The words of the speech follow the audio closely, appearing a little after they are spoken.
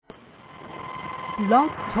Blog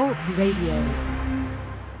Talk Radio.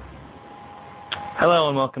 Hello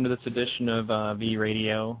and welcome to this edition of V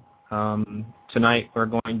Radio. Tonight we're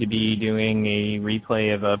going to be doing a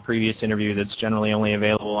replay of a previous interview that's generally only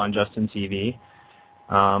available on Justin TV.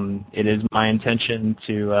 It is my intention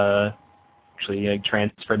to actually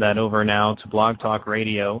transfer that over now to Blog Talk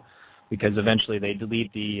Radio because eventually they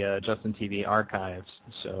delete the Justin TV archives.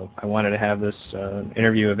 So I wanted to have this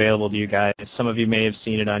interview available to you guys. Some of you may have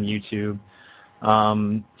seen it on YouTube.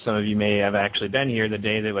 Some of you may have actually been here the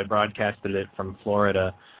day that I broadcasted it from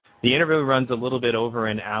Florida. The interview runs a little bit over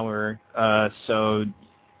an hour, so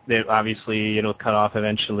that obviously it'll cut off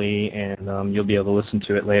eventually, and you'll be able to listen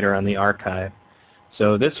to it later on the archive.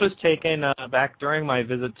 So this was taken back during my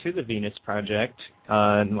visit to the Venus Project,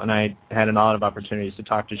 when I had a lot of opportunities to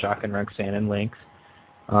talk to Jacques and Roxanne in length.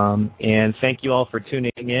 And thank you all for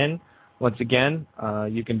tuning in. Once again,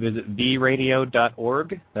 you can visit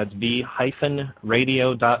vradio.org. That's v-radio.org.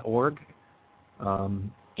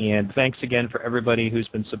 And thanks again for everybody who's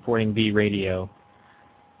been supporting V Radio.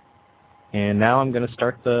 And now I'm going to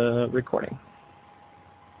start the recording.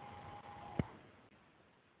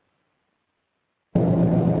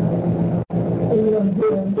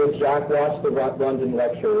 Did Jacques watch the London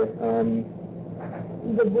lecture?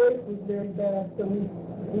 The voice was very bad, so we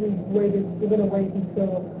waited. We're going to wait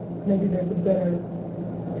until maybe there's a better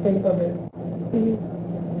tape of it.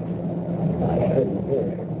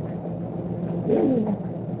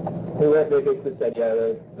 They basically said, yeah,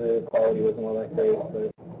 the quality wasn't all that great, but...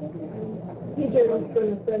 PJ was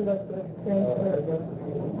going to send us a transfer.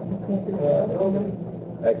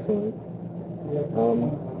 Excellent.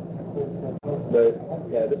 But,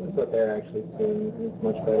 yeah, this is what they're actually seeing. It's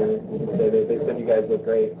much better. They said you guys look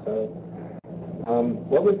great, so...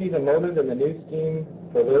 what would be the motive and the new scheme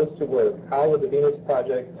for those to work? How would the Venus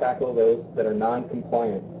Project tackle those that are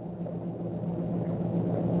non-compliant?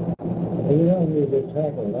 You don't need to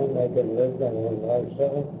tackle them. They can live their own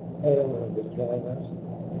lifestyle. They don't want to destroy us.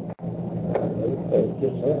 It's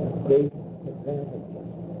just a great advantage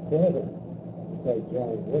for them. They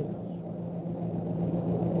join with us.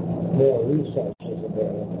 More resources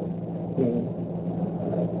available.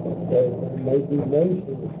 There may be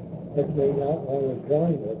nations that may not want to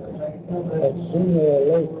join with us, but sooner or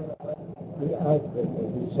later, the output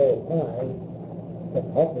will be so high, the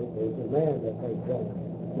public will demand that they join.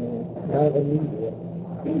 Not immediate.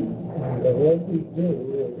 And what we do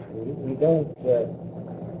is we don't try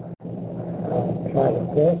to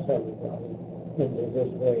force everybody into this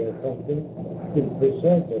way of thinking. We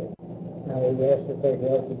present it. Now we ask if they'd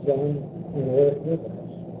like to join and work with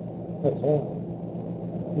us. That's all.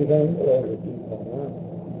 We don't order people around.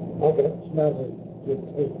 Okay. It's not a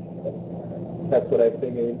dictation. That's what I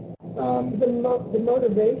figured. The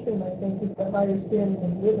motivation, I think, is the higher standard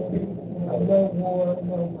of living. No war,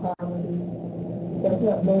 no poverty. That's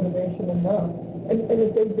not motivation enough. And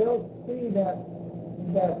if they don't see that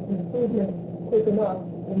improvement quick enough,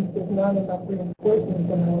 and there's not enough reinforcement,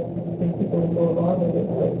 then I think people will go along with it.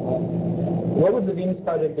 What would the Venus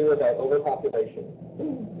Project do about overpopulation?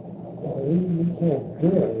 Well, we can't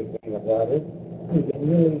do anything about it. We can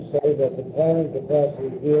really say that the carrying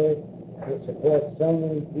capacity here to support so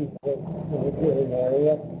many people in a given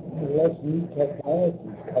area, unless new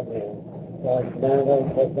technologies come in, like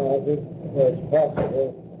nanotechnology, where it's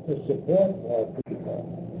possible to support more people.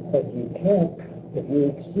 But you can't, if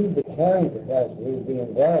you exceed the carrying capacity of the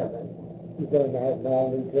environment, you're going to have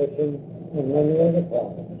malnutrition and many other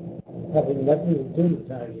problems, having nothing to do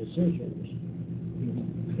with our decisions.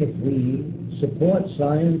 If we support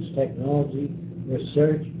science, technology,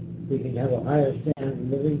 research, we can have a higher standard of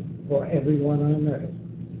living for everyone on Earth.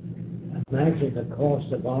 Imagine the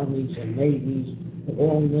cost of armies and navies of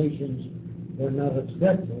all nations were not a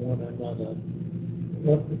threat to one another.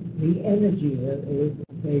 What the energy that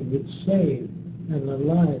they would save and the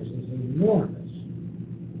lives is enormous.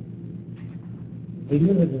 We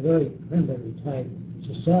live in a very primitive type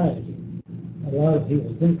society. A lot of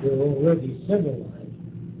people think we're already civilized.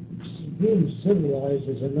 Being civilized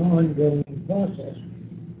is an ongoing process.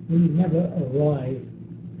 We never arrive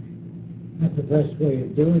at the best way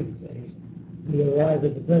of doing things. We arrive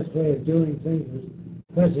at the best way of doing things with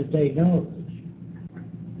present-day knowledge.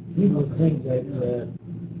 People think that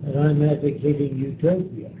I'm advocating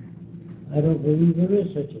utopia. I don't believe there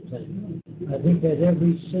is such a thing. I think that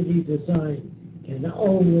every city design can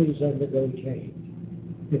always undergo change.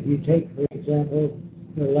 If you take, for example,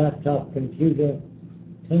 your laptop computer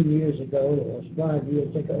 10 years ago or 5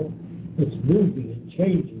 years ago, it's moving and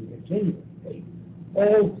changing continually.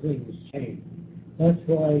 All things change. That's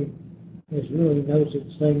why there's really no such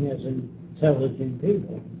thing as intelligent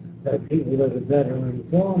people. that people that are better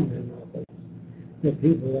informed in office, the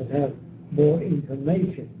people that have more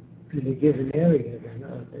information in a given area than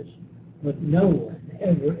others. But no one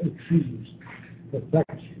ever achieves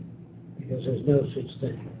perfection because there's no such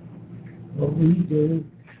thing. What we do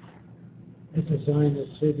is design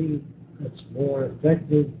a city that's more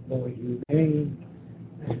effective, more humane,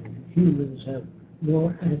 and humans have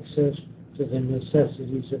more access to the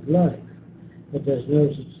necessities of life. But there's no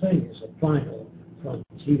such thing as a final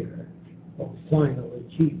frontier or final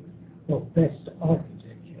achievement or best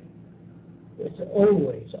architecture. It's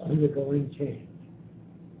always undergoing change.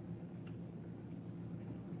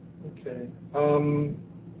 Okay.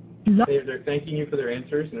 They're thanking you for their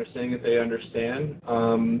answers, and they're saying that they understand.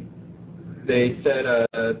 They said,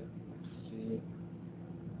 let's see,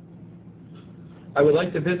 I would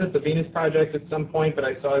like to visit the Venus Project at some point, but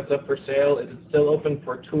I saw it's up for sale. Is it still open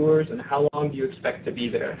for tours, and how long do you expect to be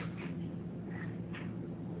there?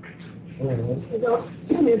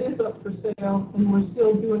 It is up for sale, and we're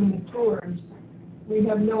still doing the tours. We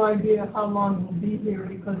have no idea how long we'll be here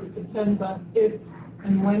because it depends on if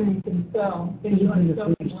and when we can sell. Even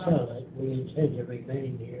if we sell it, we intend to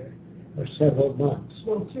remain here for several months.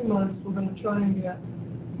 Well, 2 months we're going to try and get.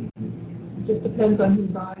 It just depends on who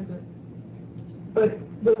buys it. But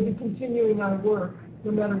we'll be continuing our work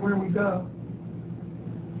no matter where we go.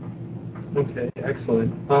 Okay,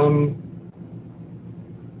 excellent.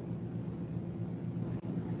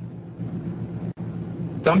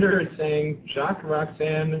 Thunder is saying, Jacques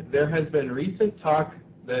Roxanne, there has been recent talk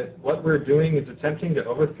that what we're doing is attempting to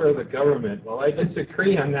overthrow the government. Well, I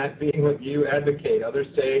disagree on that being what you advocate. Others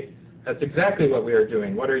say that's exactly what we are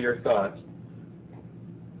doing. What are your thoughts?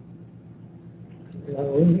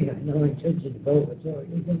 Well, we have no intention of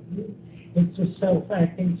overthrowing. It's a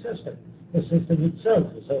self-acting system. The system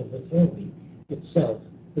itself is overthrowing itself.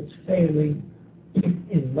 It's failing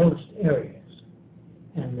in most areas.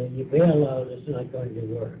 And the bailout is not going to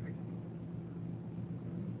work.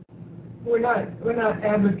 We're not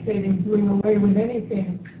advocating doing away with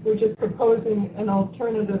anything. We're just proposing an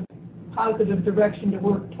alternative, positive direction to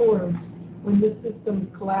work towards when this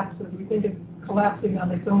system collapses. We think it's collapsing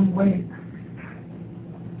on its own weight.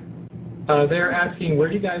 They're asking, where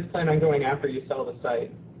do you guys plan on going after you sell the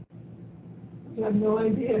site? We have no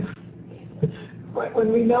idea.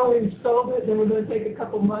 When we know we've sold it, then we're going to take a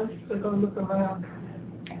couple months to go look around.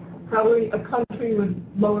 Probably a country with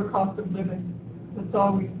lower cost of living. That's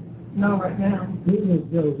all we know right now. We will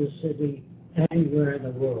build a city anywhere in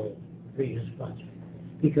the world, Venus Project.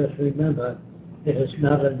 Because remember, it is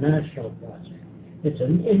not a national project. It's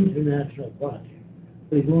an international project.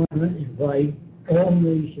 We want to invite all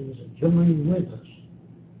nations to join with us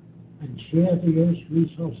and share the Earth's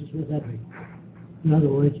resources with everyone. In other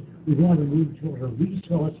words, we want to move toward a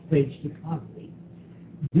resource-based economy.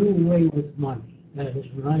 Do away with money. That is,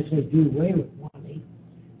 when I say do away with money,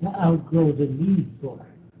 to outgrow the need for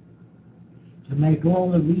it. To make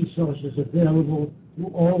all the resources available to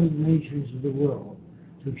all the nations of the world.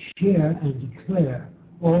 To share and declare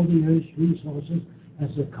all the Earth's resources as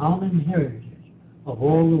the common heritage of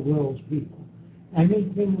all the world's people.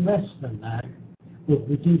 Anything less than that will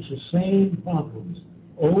produce the same problems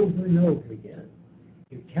over and over again.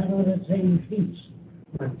 You cannot attain peace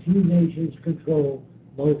when few nations control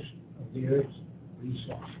most of the Earth's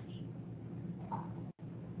resources.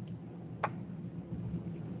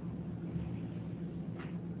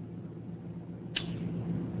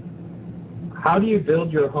 How do you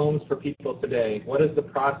build your homes for people today? What is the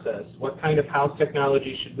process? What kind of house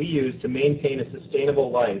technology should we use to maintain a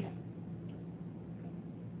sustainable life?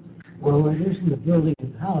 Well, it isn't the building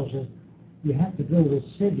of houses. You have to build a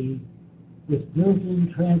city with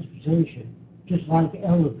built-in transportation, just like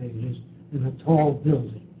elevators in a tall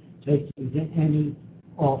building, take you to any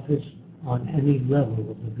office on any level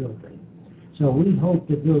of the building. So we hope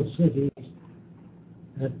to build cities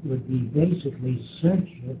that would be basically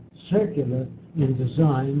circular in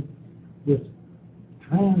design with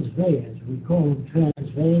transveers. We call them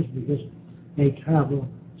transveers because they travel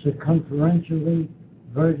circumferentially,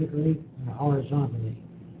 vertically, and horizontally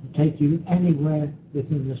to take you anywhere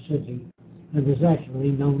within the city, and there's actually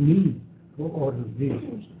no need for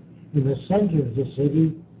automobiles. In the center of the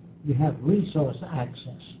city, you have resource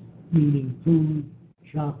access, meaning food,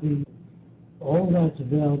 shopping, all that's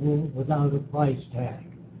available without a price tag.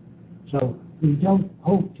 So we don't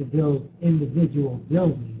hope to build individual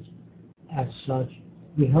buildings as such.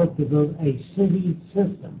 We hope to build a city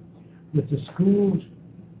system with the schools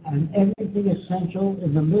and everything essential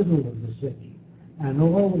in the middle of the city. And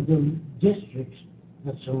all of the districts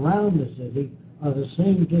that surround the city are the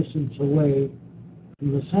same distance away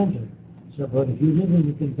from the center. So, but if you live in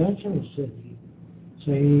a conventional city,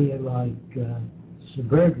 say like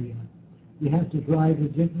suburbia, you have to drive in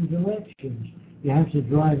different directions. You have to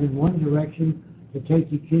drive in one direction to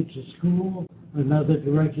take your kids to school, another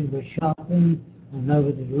direction for shopping,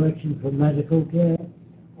 another direction for medical care.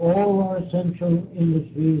 All our essential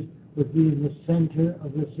industries would be in the center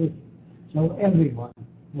of the city. So everyone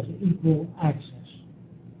has equal access.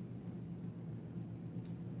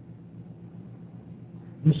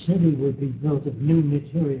 The city would be built of new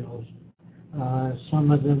materials.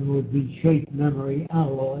 Some of them would be shape memory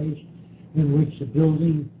alloys, in which the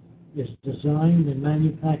building is designed and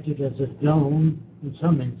manufactured as a dome in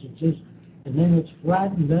some instances, and then it's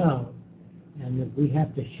flattened out. And if we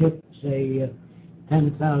have to ship, say,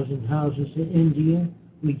 10,000 houses to India,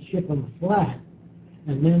 we'd ship them flat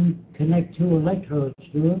and then connect two electrodes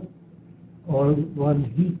to it or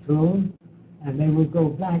run heat through them, and they will go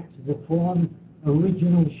back to the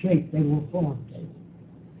original shape they were formed in.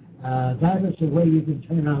 That is the way you can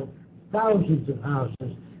turn out thousands of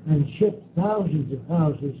houses and ship thousands of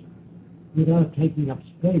houses without taking up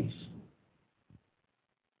space.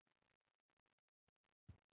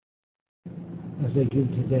 As they do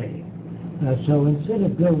today. So instead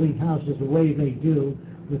of building houses the way they do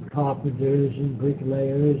with carpenters and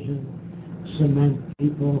bricklayers and cement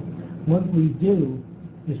people, what we do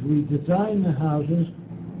is we design the houses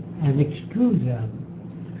and extrude them.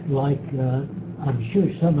 Like, I'm sure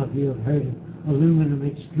some of you have heard of aluminum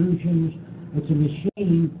extrusions. It's a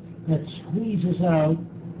machine that squeezes out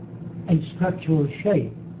a structural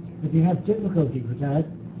shape. If you have difficulty with that,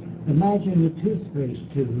 imagine a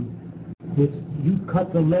toothpaste tube. You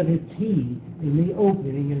cut the letter T in the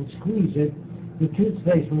opening and squeeze it, the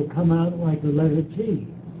toothpaste will come out like the letter T.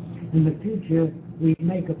 In the future, we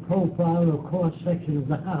make a profile or cross-section of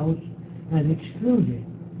the house and extrude it.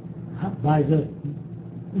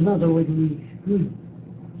 In other words, we extrude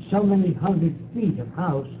so many 100 feet of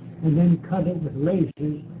house and then cut it with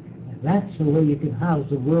lasers. And that's the way you can house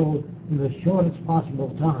the world in the shortest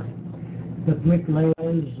possible time. The bricklayers,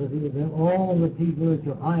 all the people that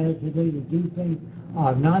you hire today to do things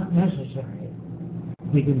are not necessary.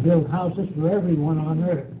 We can build houses for everyone on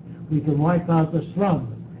earth. We can wipe out the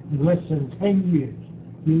slums in less than 10 years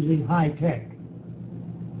using high tech.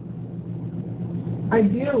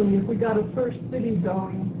 Ideally, if we got a first city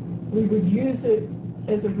going, we would use it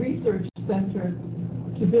as a research center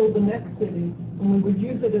to build the next city, and we would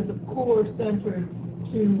use it as a core center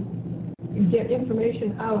to get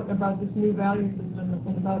information out about this new value system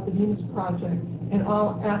and about the Venus Project in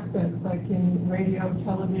all aspects, like in radio,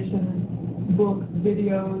 television, books,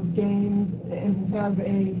 videos, games, and have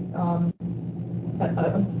a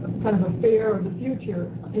kind of a fair of the future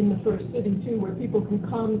in the first city too, where people can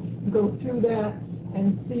come, go through that,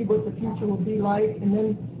 and see what the future will be like, and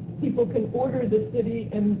then people can order the city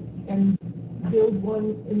and build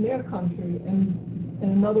one in their country and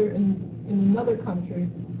another in another country.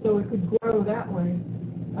 So it could grow that way,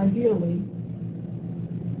 ideally.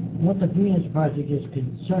 What the Venus Project is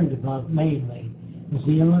concerned about mainly is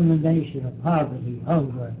the elimination of poverty,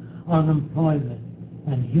 hunger, unemployment,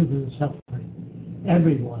 and human suffering.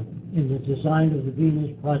 Everyone in the design of the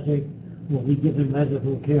Venus Project will be given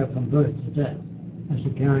medical care from birth to death as a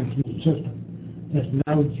guaranteed system. There's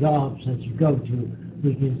no jobs that you go to.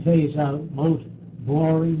 We can phase out most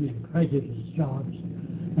boring and prejudiced jobs.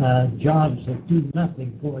 Jobs that do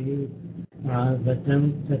nothing for you,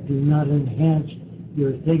 that do not enhance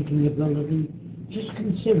your thinking ability. Just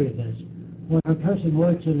consider this. When a person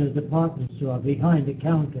works in a department store behind a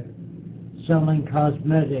counter selling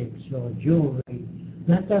cosmetics or jewelry,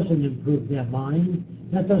 that doesn't improve their mind.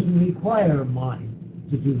 That doesn't require a mind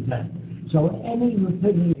to do that. So any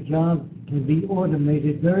repetitive job can be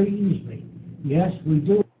automated very easily. Yes, we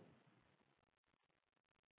do.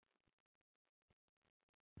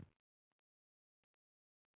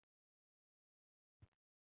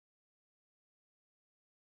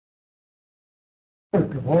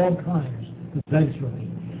 Work of all kinds eventually.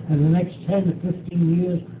 In the next 10 to 15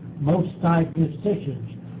 years, most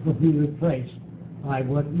diagnosticians will be replaced by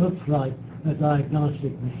what looks like a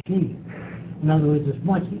diagnostic machine. In other words, it's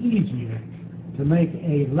much easier to make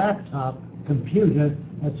a laptop computer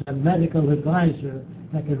that's a medical advisor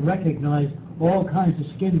that can recognize all kinds of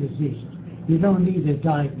skin diseases. You don't need a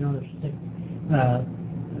diagnostic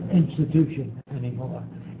institution anymore.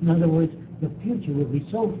 In other words, the future will be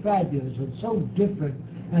so fabulous and so different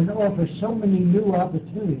and offer so many new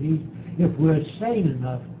opportunities if we're sane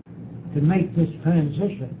enough to make this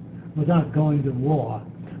transition without going to war.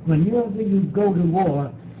 Whenever you go to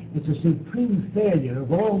war, it's a supreme failure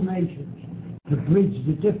of all nations to bridge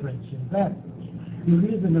the difference in battles. We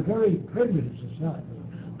live in a very primitive society.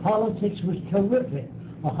 Politics was terrific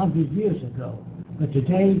 100 years ago, but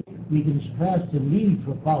today we can surpass the need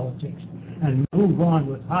for politics and move on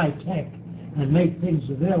with high tech and make things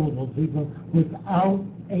available to people without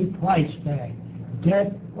a price tag,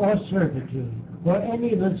 debt or servitude, or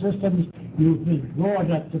any of the systems you've been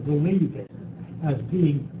brought up to believe in as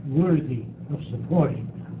being worthy of supporting.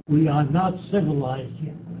 We are not civilized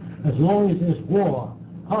yet. As long as there's war,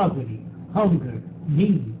 poverty, hunger,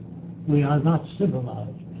 need, we are not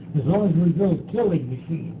civilized. As long as we build killing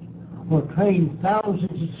machines or train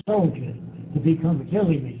thousands of soldiers to become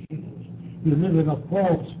killing machines, you live in a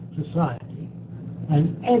false society.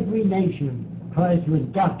 And every nation tries to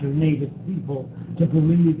indoctrinate its people to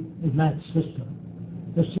believe in that system.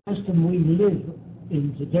 The system we live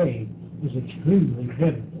in today is extremely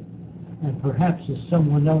primitive. And perhaps, as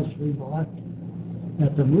someone else remarked,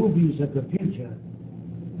 that the movies of the future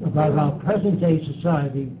about our present-day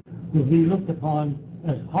society will be looked upon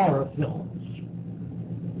as horror films.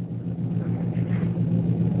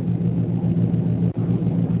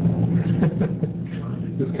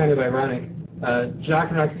 It's kind of ironic. Jacques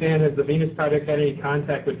and Roxanne, has the Venus Project had any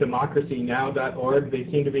contact with democracynow.org? They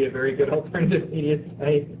seem to be a very good alternative media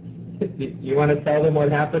site. You want to tell them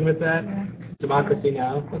what happened with that? Yeah. Democracy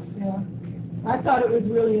Now? Yeah. I thought it was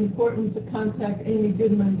really important to contact Amy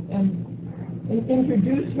Goodman and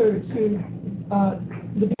introduce her to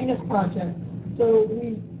the Venus Project. So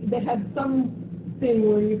they had some thing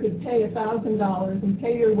where you could pay $1,000 and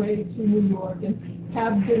pay your way to New York and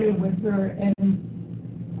have dinner with her and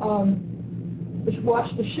watch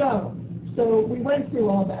the show. So we went through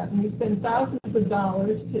all that, and we spent thousands of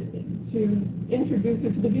dollars to introduce her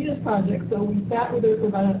to the Venus Project. So we sat with her for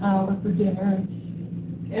about an hour for dinner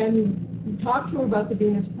and talked to her about the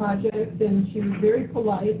Venus Project, and she was very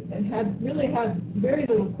polite and really had very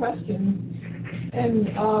little questions, and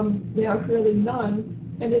really none.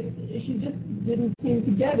 And she just didn't seem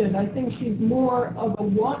to get it. I think she's more of a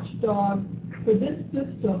watchdog for this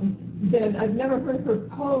system than I've never heard her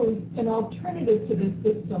pose an alternative to this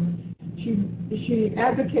system. She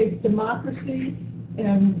advocates democracy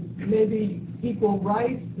and maybe equal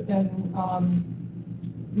rights and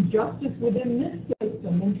justice within this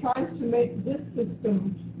system, and tries to make this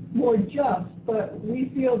system more just. But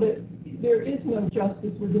we feel that there is no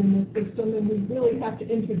justice within this system, and we really have to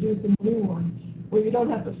introduce a new one, where you don't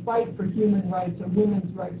have to fight for human rights or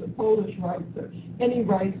women's rights or Polish rights or any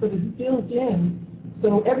rights, but it's built in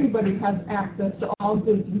so everybody has access to all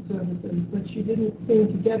goods and services. But she didn't seem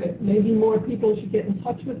to get it. Maybe more people should get in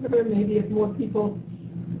touch with her. Maybe if more people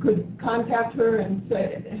could contact her and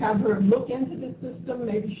have her look into this system,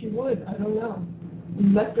 maybe she would. I don't know. We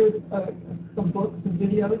left her some books and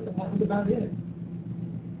videos, and that was about it.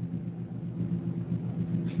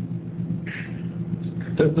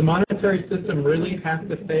 Does the monetary system really have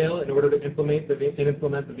to fail in order to implement the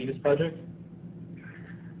Venus Project?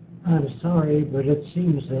 I'm sorry, but it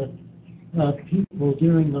seems that people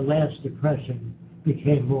during the last Depression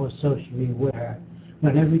became more socially aware.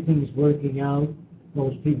 When everything's working out,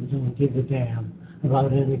 most people don't give a damn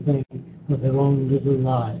about anything but their own little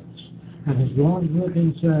lives. And as long as we're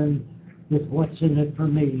concerned with what's in it for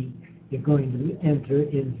me, you're going to enter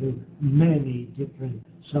into many different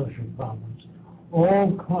social problems.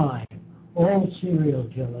 All crime, all serial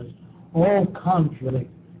killers, all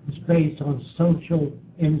conflict is based on social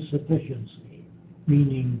insufficiency,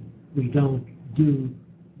 meaning we don't do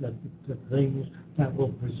the things that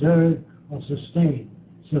will preserve or sustain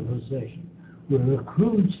civilization. We're a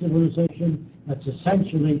crude civilization that's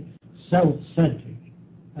essentially self-centered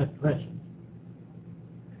at present.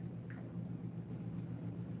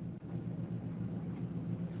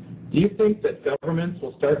 Do you think that governments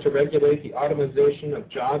will start to regulate the automation of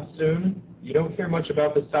jobs soon? You don't hear much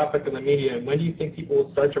about this topic in the media, and when do you think people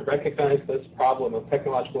will start to recognize this problem of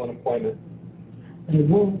technological unemployment? They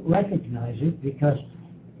won't recognize it because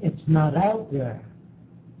it's not out there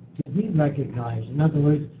to be recognized. In other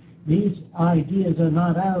words, these ideas are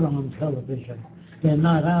not out on television. They're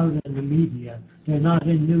not out in the media. They're not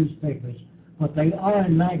in newspapers. But they are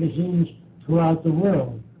in magazines throughout the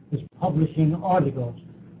world. It's publishing articles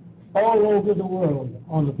all over the world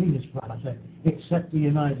on the Venus Project, except the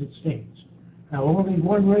United States. Now, only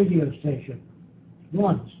one radio station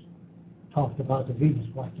once talked about the Venus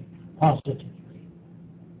Project positively.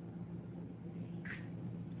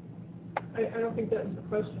 I don't think that was the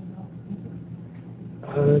question,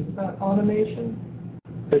 though. About automation?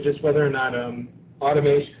 So just whether or not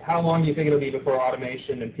automation, how long do you think it'll be before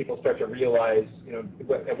automation and people start to realize,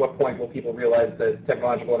 at what point will people realize that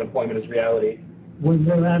technological unemployment is reality? When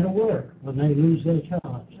they're out of work, when they lose their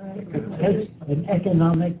jobs. It takes an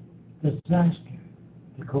economic disaster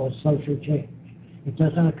to cause social change. It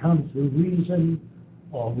does not come through reason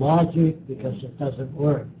or logic because it doesn't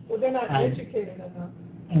work. Well, they're not educated enough.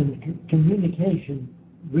 And communication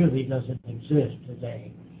really doesn't exist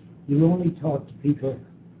today. You only talk to people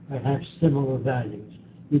that have similar values.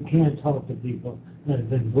 You can't talk to people that have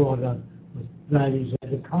been brought up with values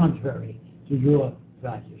that are contrary to your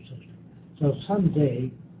value system. So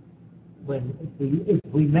someday,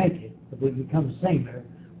 if we make it, if we become saner,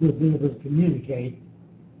 we'll be able to communicate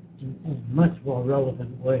in much more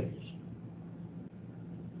relevant ways.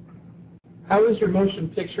 How is your motion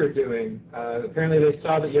picture doing? Apparently they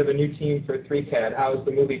saw that you have a new team for 3CAD. How is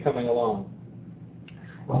the movie coming along?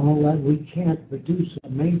 Well, we can't produce a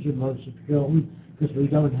major motion film because we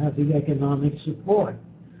don't have the economic support.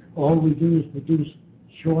 All we do is produce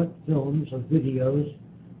short films or videos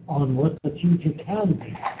on what the future can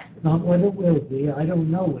be, not what it will be. I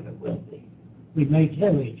don't know what it will be. We may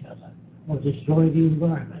kill each other or destroy the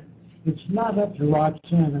environment. It's not up to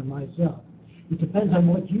Roxanne and myself. It depends on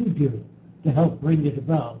what you do to help bring it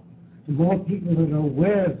about. The more people that are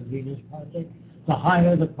aware of the Venus Project, the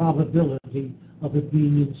higher the probability of it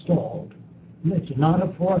being installed. It's not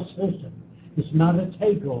a forced system. It's not a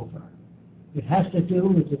takeover. It has to do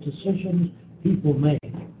with the decisions people make.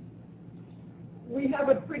 We have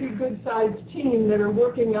a pretty good-sized team that are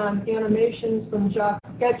working on animations from Jock's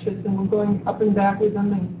sketches, and we're going up and back with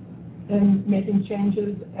them and making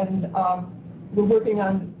changes. And we're working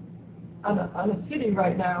on a city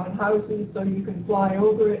right now and houses, so you can fly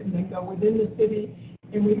over it and then go within the city.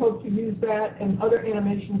 And we hope to use that and other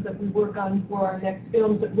animations that we work on for our next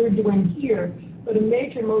films that we're doing here. But a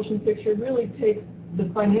major motion picture really takes the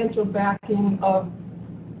financial backing of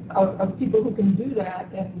people who can do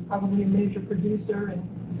that, and probably a major producer and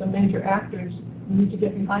some major actors need to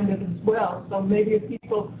get behind it as well. So maybe if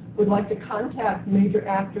people would like to contact major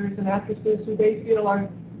actors and actresses who they feel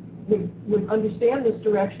would understand this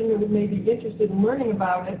direction and would maybe be interested in learning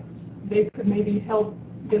about it, they could maybe help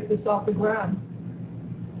get this off the ground.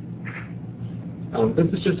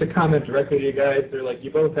 This is just a comment directly to you guys. They're like,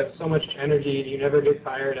 you both have so much energy. You never get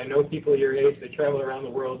tired. I know people your age. They travel around the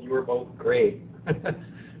world. You are both great.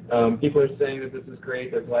 People are saying that this is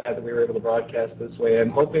great. They're glad that we were able to broadcast this way. I'm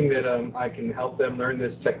hoping that I can help them learn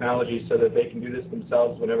this technology so that they can do this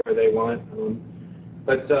themselves whenever they want.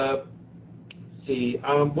 What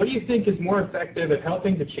do you think is more effective at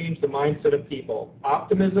helping to change the mindset of people?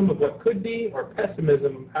 Optimism of what could be or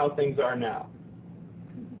pessimism of how things are now?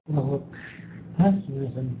 Well,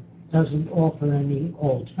 pessimism doesn't offer any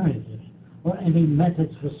alternatives or any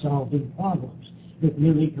methods for solving problems. It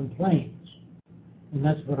merely complains. And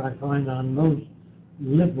that's what I find on most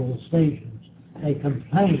liberal stations. They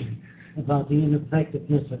complain about the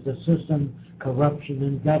ineffectiveness of the system, corruption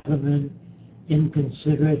in government,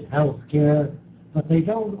 inconsiderate health care, but they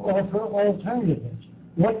don't offer alternatives.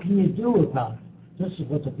 What can you do about it? This is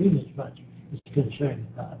what the Venus Project is concerned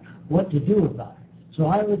about, what to do about it. So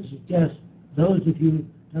I would suggest those of you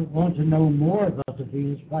that want to know more about the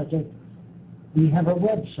Venus Project, we have a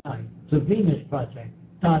website,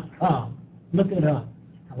 thevenusproject.com. Look it up.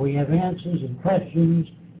 We have answers and questions,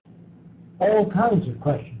 all kinds of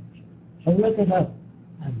questions. So look it up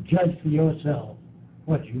and judge for yourself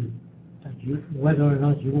whether or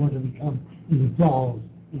not you want to become involved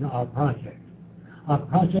in our project. Our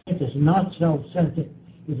project is not self-centered.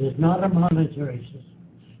 It is not a monetary system.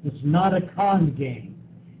 It's not a con game.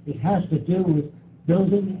 It has to do with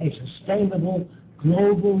building a sustainable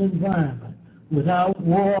global environment without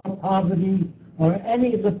war, poverty, or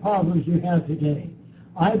any of the problems you have today.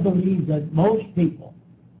 I believe that most people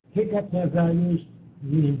pick up their values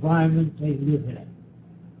in the environment they live in.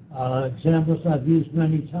 Examples I've used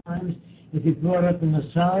many times. If you're brought up in the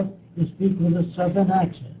South, you speak with a Southern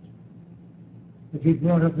accent. If you're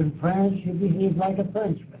brought up in France, you behave like a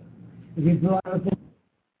Frenchman. If you're brought up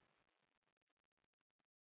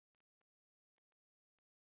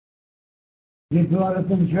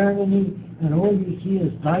in Germany, and all you see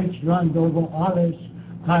is Deutschland over alles,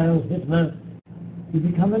 Heil Hitler, you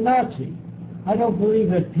become a Nazi. I don't believe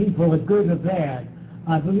that people are good or bad.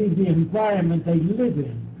 I believe the environment they live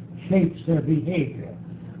in shapes their behavior.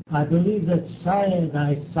 I believe that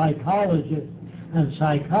psychologists and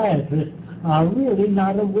psychiatrists are really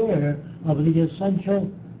not aware of the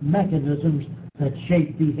essential mechanisms that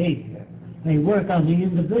shape behavior. They work on the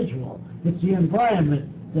individual. It's the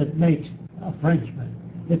environment that makes a Frenchman.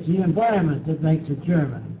 It's the environment that makes a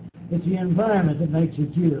German. It's the environment that makes a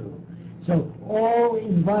Jew. So all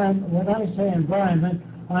environment, when I say environment,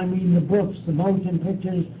 I mean the books, the motion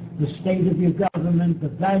pictures, the state of your government, the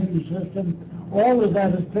value system, All of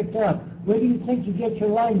that is picked up. Where do you think you get your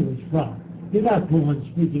language from? You're not born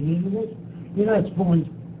speaking English. You're not born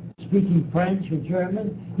speaking French or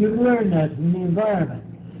German. You learn that from the environment.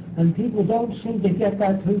 And people don't seem to get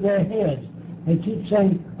that through their heads. They keep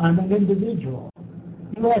saying, I'm an individual.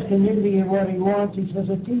 You ask an Indian what he wants, he says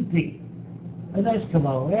a teepee. An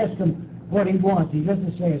Eskimo, ask him what he wants. He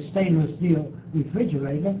doesn't say a stainless steel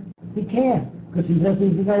refrigerator. He can't, because he doesn't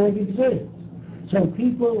even know it exists. So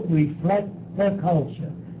people reflect their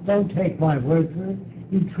culture. Don't take my word for it.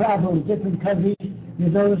 You travel to different countries, you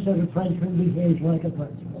notice that a Frenchman behaves like a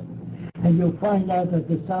Frenchman. And you'll find out that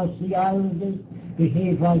the South Sea Islanders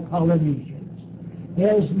behave like Polynesians.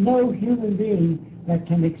 There's no human being that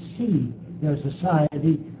can exceed their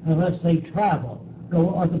society unless they travel,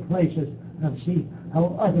 go other places, and see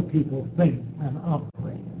how other people think and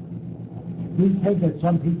operate. We think that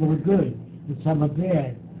some people are good and some are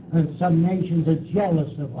bad, and some nations are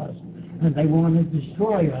jealous of us and they want to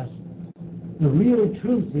destroy us. The real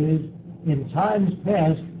truth is, in times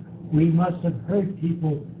past, we must have hurt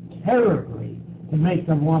people terribly to make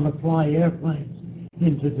them want to fly airplanes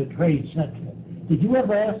into the trade center. Did you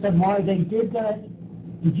ever ask them why they did that?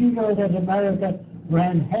 Did you know that America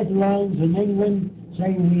ran headlines in England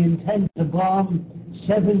saying we intend to bomb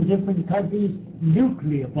 7 different countries,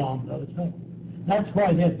 nuclear bomb those things? That's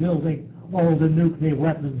why they're building all the nuclear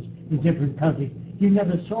weapons in different countries. You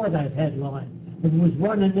never saw that headline. It was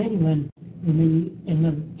one in England in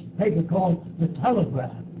the paper called The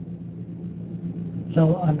Telegraph.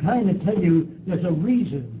 So I'm trying to tell you there's a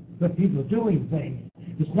reason for people doing things.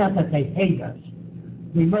 It's not that they hate us.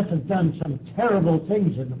 We must have done some terrible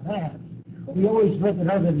things in the past. We always look at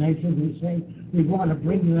other nations and say we want to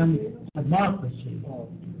bring them democracy.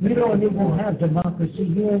 We don't even have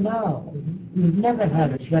democracy here now. We've never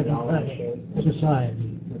had a democratic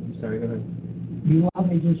society. Sorry, go ahead. You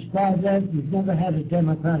want me to describe that? You've never had a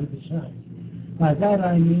democratic society. By that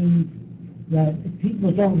I mean that if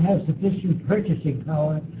people don't have sufficient purchasing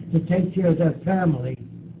power to take care of their family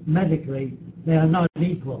medically, they are not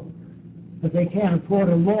equal. If they can't afford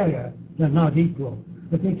a lawyer, they're not equal.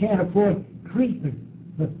 If they can't afford treatment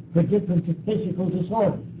for different physical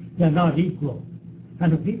disorders, they're not equal.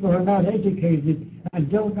 And if people are not educated and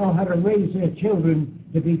don't know how to raise their children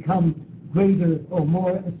to become greater or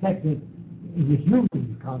more effective in the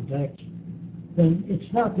human context, then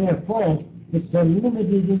it's not their fault. It's the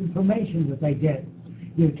limited information that they get.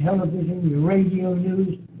 Your television, your radio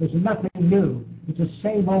news, there's nothing new. It's the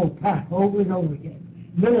same old pack over and over again.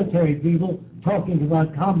 Military people talking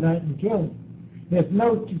about combat and killing. There's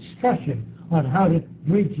no discussion on how to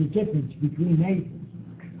bridge the difference between nations,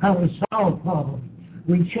 how to solve problems.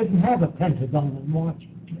 We shouldn't have a Pentagon in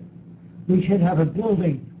Washington. We should have a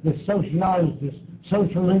building with sociologists,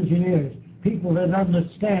 social engineers, people that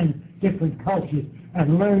understand different cultures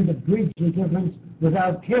and learn to bridge the difference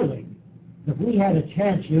without killing. If we had a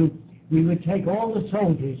chance to, we would take all the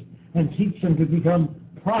soldiers and teach them to become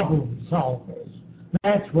problem solvers.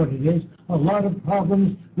 That's what it is, a lot of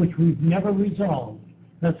problems which we've never resolved.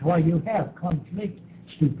 That's why you have conflict,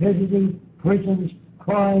 stupidity, prisons,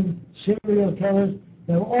 crime, serial killers.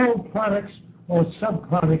 They're all products or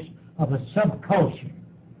subproducts of a subculture.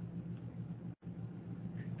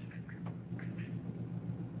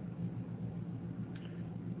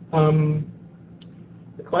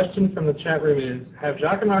 The question from the chat room is, have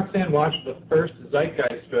Jacques and Roxanne watched the first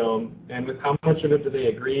Zeitgeist film, and with how much of it do they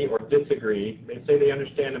agree or disagree? They say they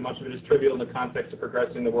understand that much of it is trivial in the context of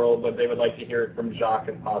progressing the world, but they would like to hear it from Jacques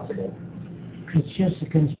if possible. It's just a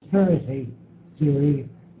conspiracy theory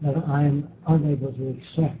that I'm unable to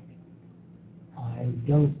accept. I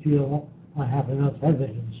don't feel I have enough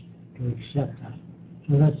evidence to accept that.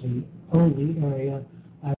 So that's the only area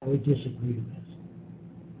I would disagree with.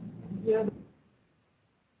 Yeah.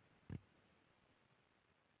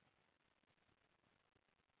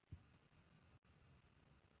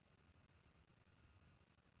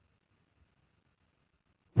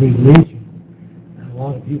 Religion. A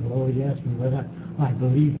lot of people always ask me whether I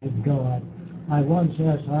believe in God. I once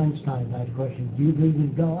asked Einstein that question, do you believe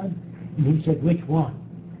in God? And he said, which one?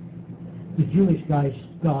 The Jewish guy's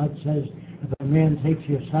God says, if a man takes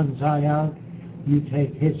your son's eye out, you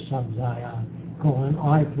take his son's eye out. Call an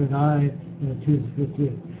eye for an eye and a tooth for a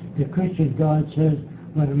tooth. The Christian God says,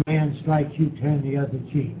 when a man strikes you, turn the other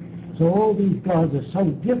cheek. So all these gods are so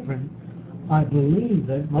different. I believe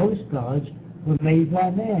that most gods were made by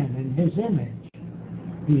man in his image.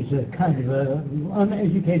 He's a kind of an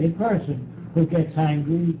uneducated person who gets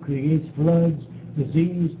angry, creates floods,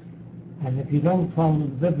 disease, and if you don't follow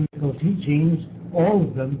the biblical teachings, all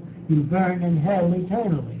of them, you burn in hell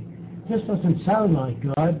eternally. This doesn't sound like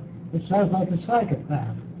God. It sounds like a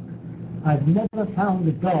psychopath. I've never found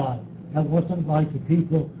a God that wasn't like the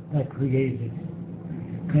people that created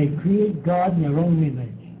it. They create God in their own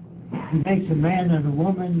image. He makes a man and a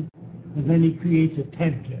woman, and then he creates a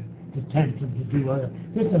tempter to tempt them to do other.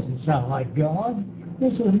 This doesn't sound like God.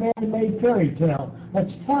 This is a man-made fairy tale.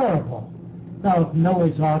 That's terrible. Now, if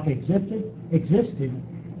Noah's Ark existed,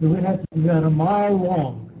 it would have to be about a mile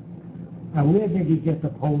long. Now, where did he get the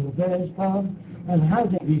polar bears from? And how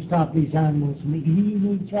did he stop these animals from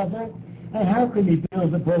eating each other? And how could he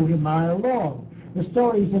build a boat a mile long? The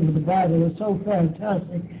stories in the Bible are so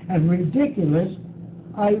fantastic and ridiculous,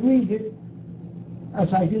 I read it as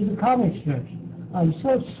I do the comic strips. I'm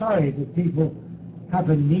so sorry that people have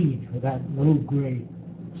a need for that low-grade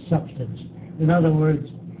substance. In other words,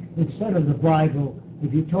 instead of the Bible,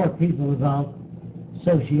 if you taught people about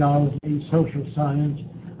sociology, social science,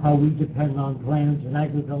 how we depend on plants and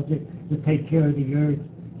agriculture to take care of the earth,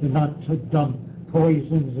 to not to dump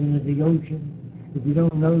poisons into the ocean. If you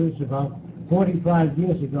don't notice, about 45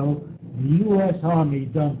 years ago, the U.S. Army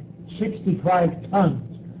dumped 65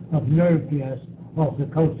 tons of nerve gas off the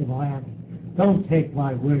coast of Miami. Don't take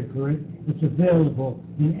my word for it. It's available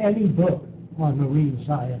in any book on marine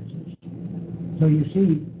sciences. So you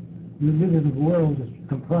see, you live in a world that's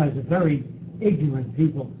comprised of very ignorant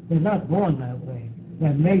people. They're not born that way.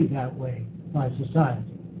 They're made that way by society.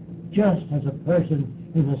 Just as a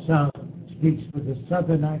person in the South speaks with a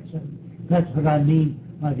Southern accent, that's what I mean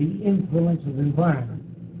by the influence of environment.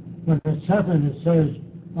 When a Southerner says,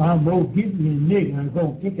 I'm going to give you a nigger and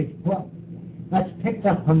go kick his butt, that's picked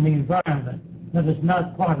up from the environment. That is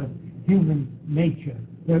not part of human nature.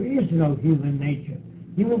 There is no human nature.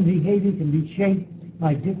 Human behavior can be shaped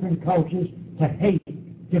by different cultures to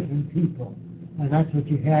hate different people. And that's what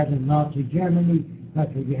you had in Nazi Germany. That's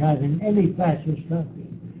what you had in any fascist country.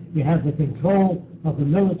 You have the control of the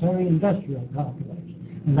military-industrial complex.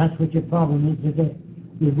 And that's what your problem is today.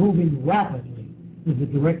 You're moving rapidly in the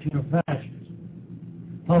direction of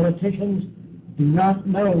fascism. Politicians do not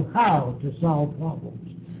know how to solve problems.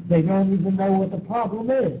 They don't even know what the problem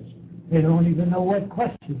is. They don't even know what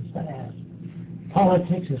questions to ask.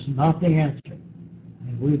 Politics is not the answer.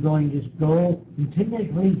 And we're going to go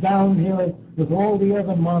continuously downhill with all the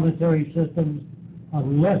other monetary systems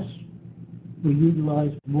unless we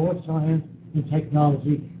utilize more science and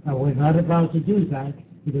technology. And we're not about to do that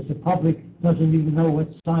because the public doesn't even know what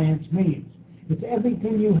science means. It's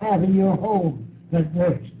everything you have in your home that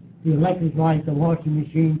works. The electric light, the washing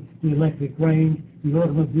machine, the electric range, the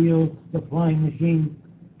automobile, the flying machine.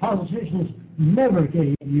 Politicians never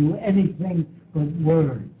gave you anything but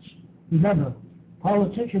words. Remember,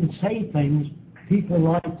 politicians say things people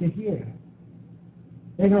like to hear.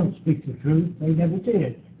 They don't speak the truth. They never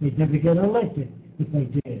did. They'd never get elected if they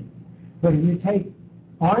did. But if you take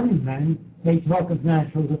army men, they talk of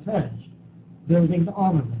national defense, building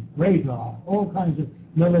armament, radar, all kinds of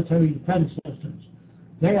military defense systems.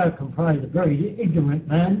 They are comprised of very ignorant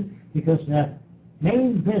men because their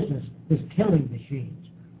main business is killing machines.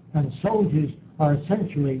 And soldiers are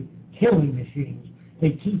essentially killing machines. They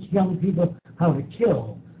teach young people how to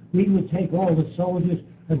kill. We would take all the soldiers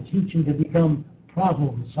and teach them to become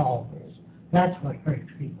problem solvers. That's what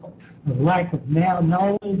hurts people. The lack of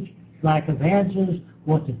knowledge, lack of answers,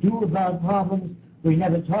 what to do about problems. We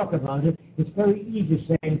never talk about it. It's very easy to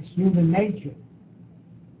say it's human nature.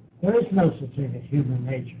 There is no such thing as human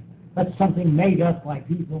nature. That's something made up by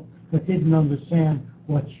people that didn't understand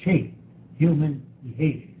what shaped human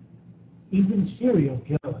behavior. Even serial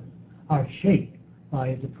killers are shaped by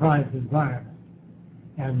a deprived environment.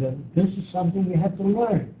 And this is something you have to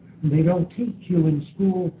learn. And they don't teach you in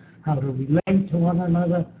school how to relate to one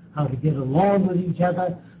another, how to get along with each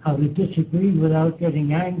other, how to disagree without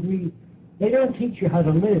getting angry. They don't teach you how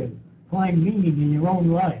to live, find meaning in your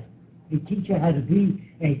own life. They teach you how to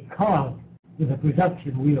be a cog in the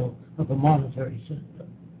production wheel of a monetary system.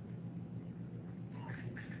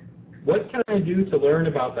 What can I do to learn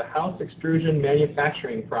about the house extrusion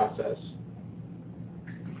manufacturing process?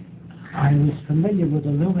 I was familiar with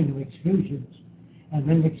aluminum extrusions and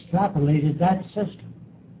then extrapolated that system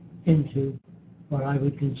into what I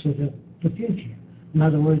would consider the future. In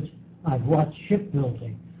other words, I've watched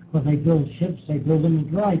shipbuilding. When they build ships, they build them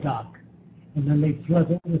in dry dock, and then they flood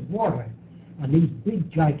them with water. And these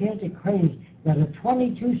big, gigantic cranes that are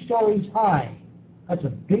 22 stories high, that's a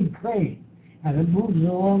big crane, and it moves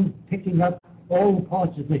along, picking up all the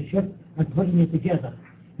parts of the ship and putting it together.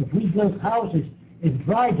 If we built houses in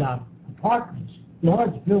dry dock, apartments,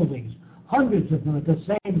 large buildings, hundreds of them at the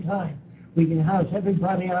same time, we can house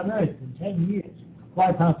everybody on Earth in 10 years,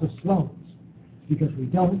 wipe out the slums. Because we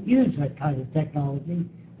don't use that kind of technology,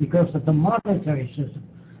 because of the monetary system.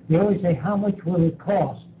 They always say, how much will it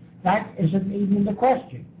cost? That isn't even the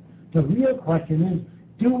question. The real question is,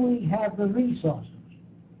 do we have the resources?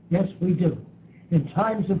 Yes, we do. In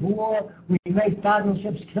times of war, we make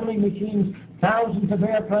battleships, killing machines, thousands of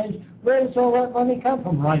airplanes. Where does all that money come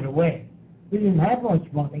from right away? We didn't have much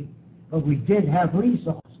money, but we did have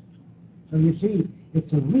resources. So you see,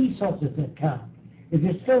 it's the resources that count. If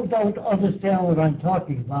you still don't understand what I'm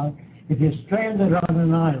talking about, if you're stranded on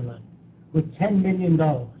an island with $10 million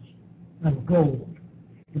and gold,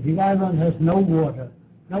 if the island has no water,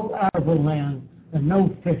 no arable land, and no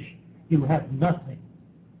fish, you have nothing.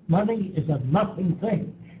 Money is a nothing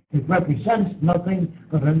thing. It represents nothing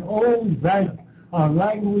but an old value. Our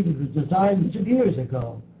language was designed some years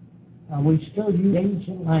ago, and we still use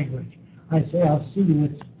ancient language. I say I'll see you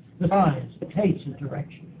its designs, the tastes, and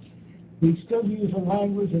directions. We still use a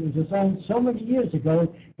language that was designed so many years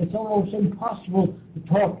ago, it's almost impossible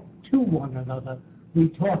to talk to one another. We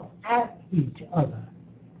talk at each other.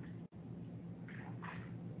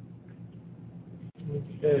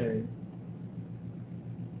 Okay.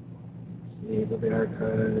 Let's see what the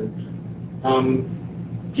archives.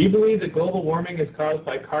 Do you believe that global warming is caused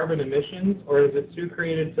by carbon emissions, or is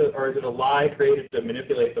it a lie created to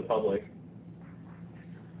manipulate the public?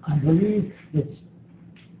 I believe it's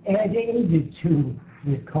added to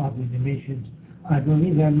with carbon emissions. I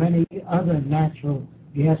believe there are many other natural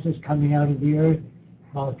gases coming out of the earth,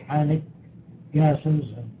 volcanic gases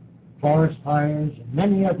and forest fires and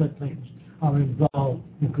many other things are involved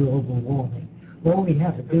in global warming. What we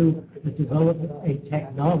have to do is develop a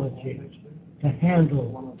technology to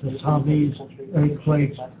handle the tsunamis,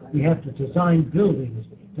 earthquakes. We have to design buildings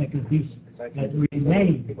that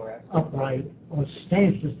remain upright or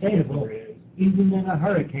stay sustainable even in a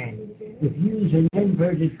hurricane. If you use an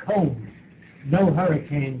inverted cone, no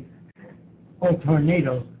hurricane or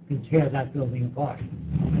tornado can tear that building apart.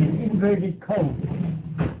 An inverted cone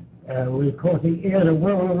will cause the air to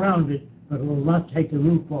whirl around it, but it will not take the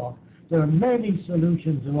roof off. There are many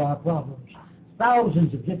solutions to our problems,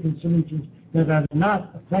 thousands of different solutions that are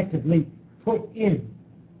not effectively put in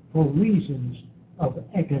for reasons of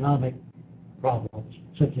economic problems,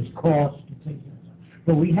 such as cost and things like that.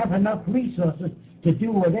 But we have enough resources to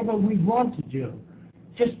do whatever we want to do.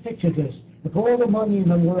 Just picture this. If all the money in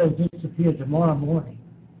the world disappeared tomorrow morning,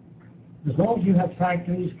 as long as you have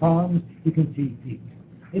factories, farms, you can feed people.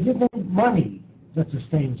 It isn't money that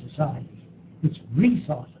sustains society. It's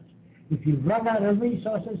resources. If you run out of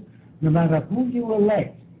resources, no matter who you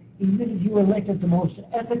elect, even if you elected the most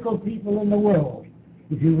ethical people in the world,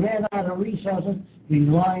 if you ran out of resources, be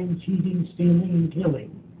lying, cheating, stealing, and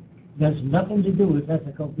killing. It has nothing to do with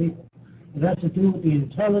ethical people. It has to do with the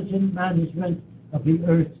intelligent management of the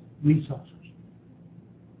Earth's resources.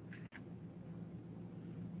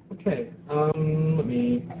 Okay, let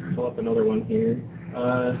me pull up another one here.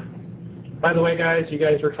 By the way, guys, you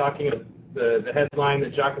guys were talking about the headline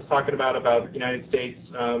that Jacques was talking about the United States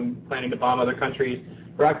planning to bomb other countries.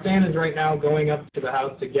 Roxanne is right now going up to the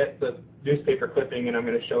house to get the newspaper clipping, and I'm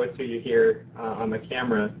going to show it to you here on the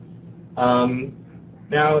camera.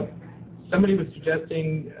 Now, somebody was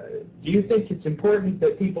suggesting, do you think it's important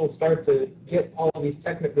that people start to get all of these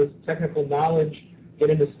technical knowledge, get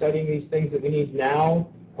into studying these things that we need now,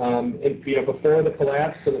 before the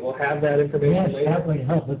collapse, so that we'll have that information later? Yes, that would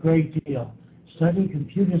help a great deal. Study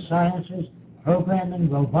computer sciences, programming,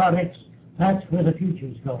 robotics. That's where the future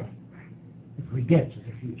is going, if we get to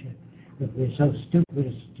the future. If we're so stupid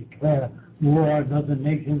as to declare war on other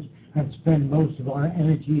nations and spend most of our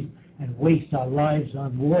energies and waste our lives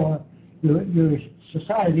on war, your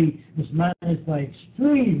society is managed by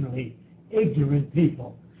extremely ignorant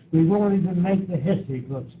people. We won't even make the history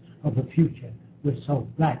books of the future. We're so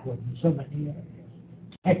backward in so many areas,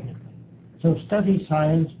 technically. So study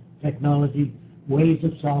science, technology, ways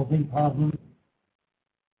of solving problems,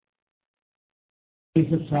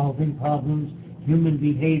 human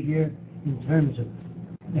behavior in terms of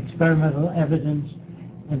experimental evidence,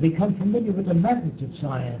 and become familiar with the methods of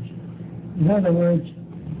science. In other words,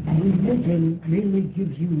 religion really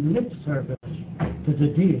gives you lip service to the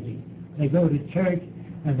deity. They go to church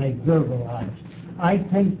and they verbalize. I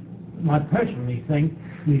personally think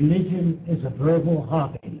religion is a verbal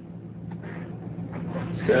hobby.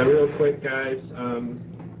 Real quick, guys,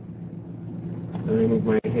 let me move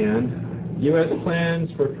my hand. U.S. plans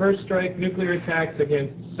for first strike nuclear attacks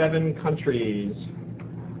against 7 countries.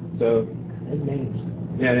 So, it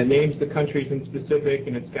names the countries in specific,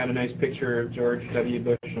 and it's got a nice picture of George W.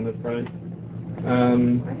 Bush on the front. I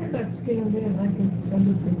have that scanned in. I can send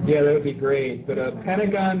it to you. Yeah, that would be great. But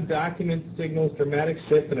Pentagon document signals dramatic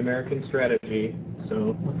shift in American strategy.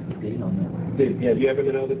 So, What's the date on that? do you happen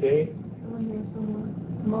to know the date? On here somewhere.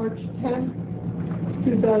 March 10th,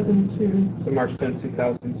 2002. So March 10th,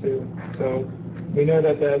 2002. So we know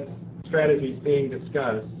that that strategy is being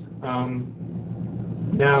discussed.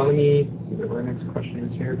 Now let me see what our next question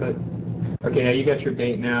is here. But okay, now you got your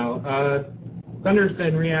date now. Thunder's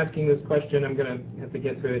been re-asking this question. I'm going to have to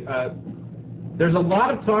get to it. There's a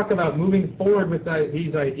lot of talk about moving forward with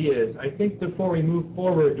these ideas. I think before we move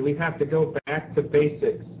forward, do we have to go back to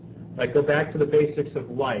basics? Like go back to the basics of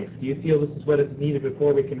life. Do you feel this is what is needed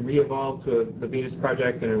before we can re-evolve to the Venus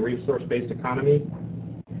Project and a resource-based economy?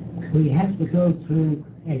 We have to go through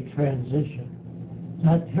a transition.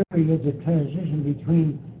 That period of transition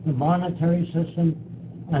between the monetary system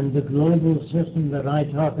and the global system that I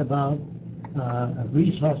talk about, a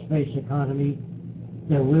resource-based economy,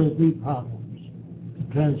 there will be problems.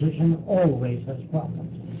 The transition always has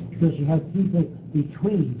problems because you have people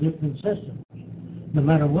between different systems. No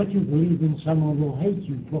matter what you believe in, someone will hate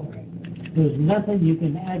you for it. There's nothing you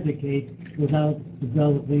can advocate without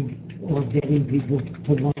developing or getting people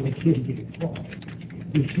to want to kill you for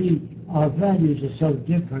it. You see, our values are so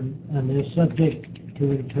different and they're subject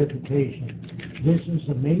to interpretation. This is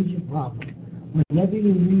a major problem. Whenever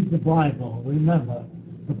you read the Bible, remember,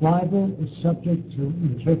 the Bible is subject to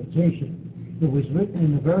interpretation. It was written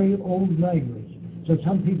in a very old language. So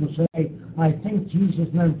some people say, I think Jesus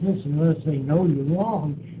meant this, and others say, no, you're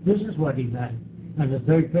wrong. This is what he meant. And the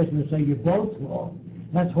third person will say, you're both wrong.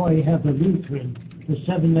 That's why you have the Lutheran, the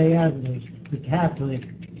Seventh-day Adventists, the Catholic,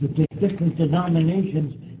 the different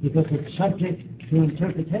denominations, because it's subject to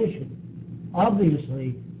interpretation.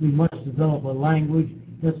 Obviously, we must develop a language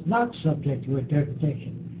that's not subject to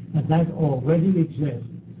interpretation, and that already exists.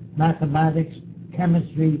 Mathematics,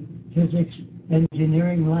 chemistry, physics,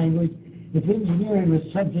 engineering language. If engineering was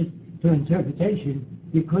subject to interpretation,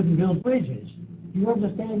 you couldn't build bridges. Do you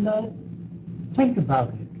understand that? Think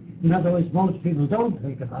about it. In other words, most people don't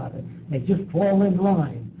think about it. They just fall in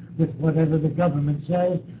line with whatever the government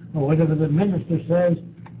says or whatever the minister says.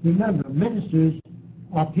 Remember, ministers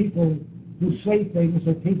are people who say things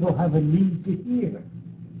that people have a need to hear.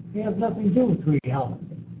 They have nothing to do with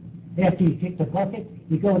reality. After you kick the bucket,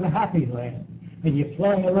 you go to Happy Land, and you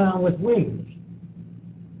fly around with wings.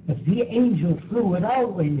 If the angel flew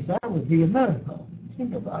without wings, that would be a miracle.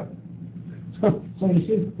 Think about it. So you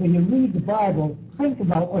see, when you read the Bible, think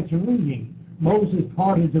about what you're reading. Moses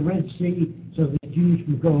parted the Red Sea so the Jews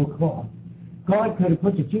could go across. God could have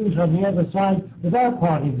put the Jews on the other side without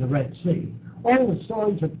parting the Red Sea. All the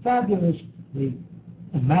stories are fabulously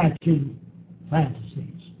imagined fantasies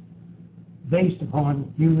based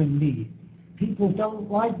upon human need. People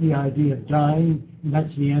don't like the idea of dying, and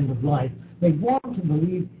that's the end of life. They want to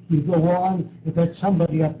believe you go on if that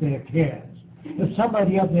somebody up there cares. If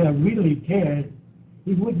somebody up there really cared,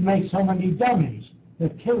 he wouldn't make so many dummies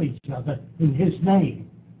that kill each other in his name,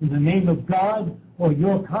 in the name of God or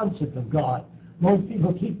your concept of God. Most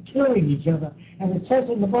people keep killing each other, and it says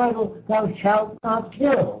in the Bible, thou shalt not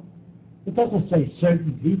kill. It doesn't say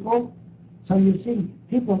certain people. So you see,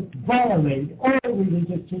 people violate all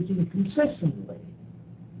religious teaching consistently.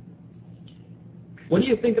 What do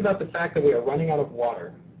you think about the fact that we are running out of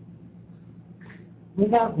water? We're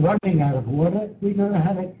not running out of water. We don't know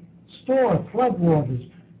how to store floodwaters.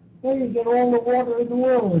 Where you get all the water in the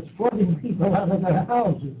world? It's flooding people out of their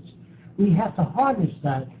houses. We have to harness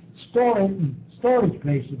that, store it in storage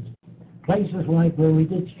basins, places like where we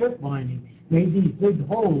did strip mining, made these big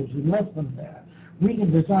holes and left them there. We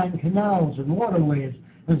can design canals and waterways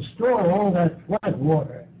and store all that flood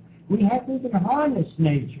water. We have to even harness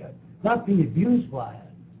nature, not be abused by it.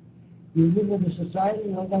 You live in a society,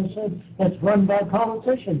 like I said, that's run by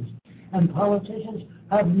politicians, and politicians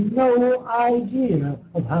have no idea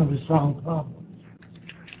of how to solve problems.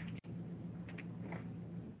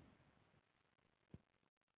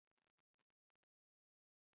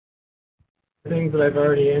 Things that I've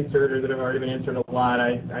already answered or that have already been answered a lot,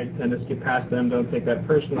 I tend to skip past them, don't take that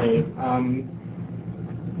personally.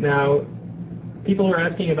 Now, people are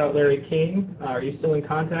asking about Larry King. Are you still in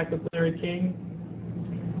contact with Larry King?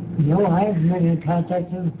 No, I haven't been in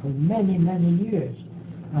contact with him for many, many years.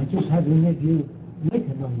 I just had an interview with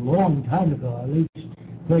him a long time ago, at least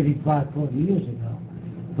 35, 40 years ago.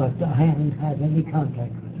 But I haven't had any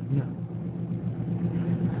contact with him, no.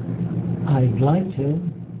 I'd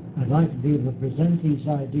like to be able to present these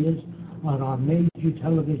ideas on our major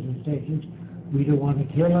television stations. We don't want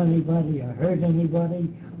to kill anybody or hurt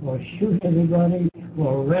anybody or shoot anybody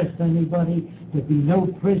or arrest anybody. There'll be no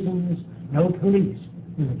prisons, no police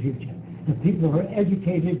in the future. The people are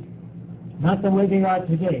educated, not the way they are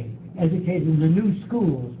today, educated in the new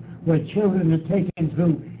schools where children are taken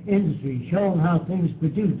through industry, shown how things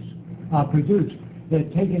are produced. They're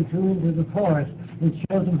taken through into the forest and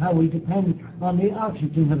show them how we depend on the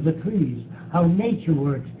oxygen of the trees, how nature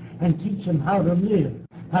works, and teach them how to live,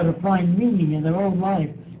 how to find meaning in their own life,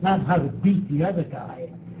 not how to beat the other guy,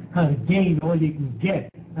 how to gain all you can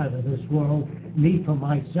get out of this world. Me for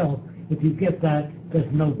myself, if you get that,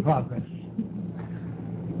 there's no progress.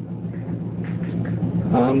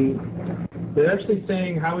 They're actually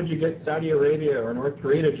saying, how would you get Saudi Arabia or North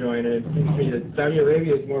Korea to join? And it seems to me that Saudi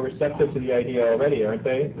Arabia is more receptive to the idea already, aren't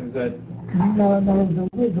they? Is that... No.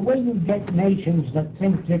 The way you get nations that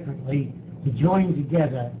think differently to join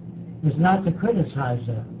together is not to criticize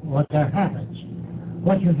them or their habits.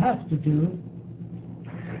 What you have to do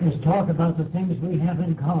is talk about the things we have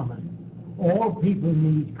in common. All people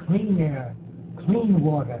need clean air, clean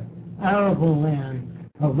water, arable land,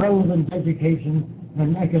 a relevant education,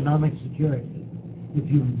 and economic security. If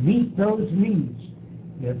you meet those needs,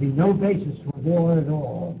 there'll be no basis for war at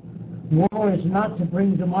all. War is not to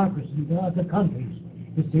bring democracy to other countries.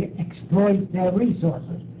 It's to exploit their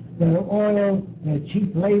resources, their oil, their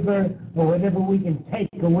cheap labor, or whatever we can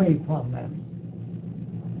take away from them.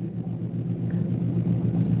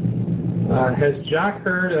 Has Jock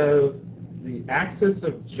heard of the Axis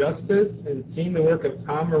of Justice and seen the work of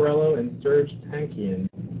Tom Morello and Serge Tankian?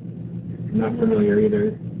 Not familiar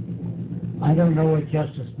either. I don't know what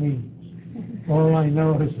justice means. All I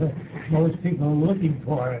know is that most people are looking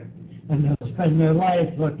for it, and they'll spend their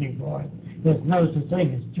lives looking for it. There's no such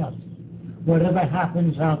thing as justice. Whatever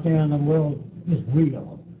happens out there in the world is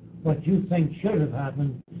real. What you think should have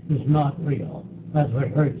happened is not real. That's what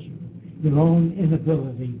hurts you. Your own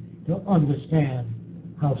inability to understand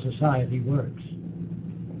how society works.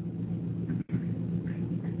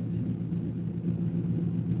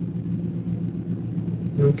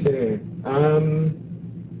 Okay.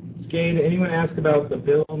 Skade, anyone ask about the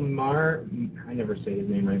Bill Maher, I never say his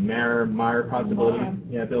name right, Maher possibility?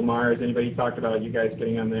 Yeah, Bill Maher. Has anybody talked about you guys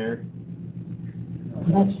getting on there?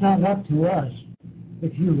 That's not up to us.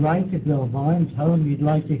 If you write to Bill Maher and tell him you'd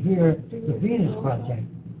like to hear the Venus Project,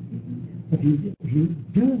 if you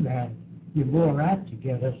do that, you're more apt to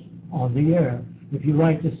get us on the air. If you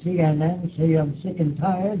write to CNN, say I'm sick and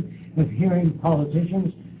tired of hearing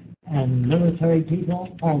politicians and military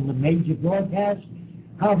people on the major broadcast,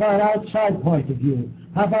 how about outside point of view?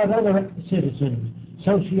 How about other citizens,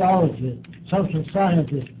 sociologists, social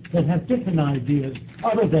scientists that have different ideas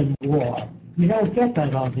other than war? You don't get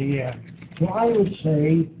that on the air. So I would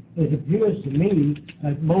say it appears to me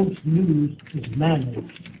that most news is managed.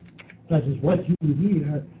 That is, what you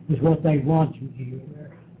hear is what they want you to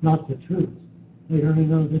hear, not the truth. They only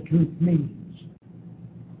know the truth means.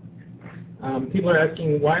 People are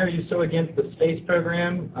asking, why are you so against the space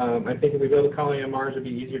program? I think if we build a colony on Mars, it would be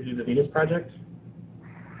easier to do the Venus Project.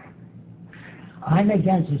 I'm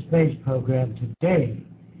against the space program today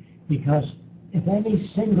because if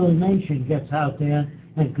any single nation gets out there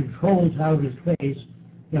and controls outer space,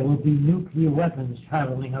 there will be nuclear weapons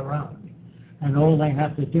traveling around. And all they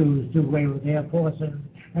have to do is do away with air forces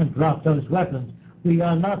and drop those weapons. We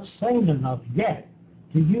are not sane enough yet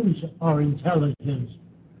to use our intelligence,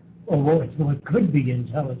 or what could be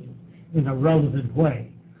intelligence, in a relevant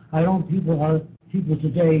way. I don't people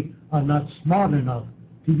today are not smart enough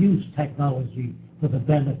to use technology for the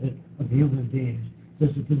benefit of human beings.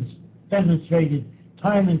 This has been demonstrated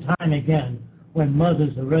time and time again when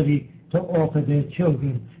mothers are ready to offer their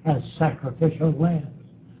children as sacrificial lambs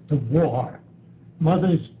to war.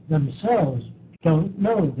 Mothers themselves don't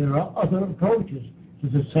know there are other approaches to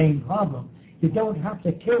the same problem. You don't have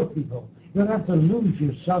to kill people. You don't have to lose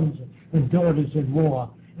your sons and daughters in war.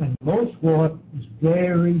 And most war is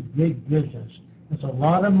very big business. There's a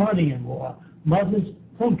lot of money in war. Mothers,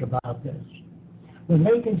 think about this. When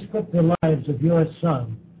they conscript the lives of your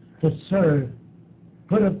son to serve,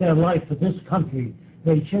 put up their life for this country,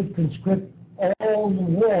 they should conscript all the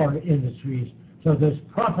war industries so there's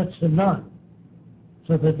profits to none,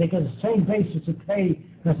 so that they get the same basis of pay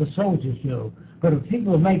as the soldiers do. But if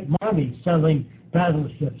people make money selling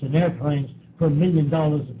battleships and airplanes for $1 million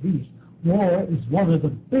apiece, war is one of the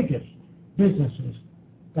biggest businesses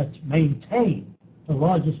that's maintained the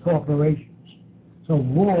largest corporations. So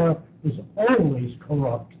war is always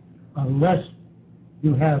corrupt unless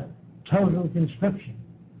you have total conscription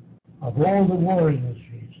of all the war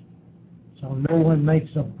industries. So no one makes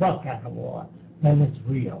a buck out of war, then it's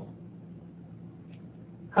real.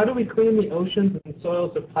 How do we clean the oceans and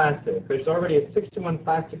soils of plastic? There's already a 6-to-1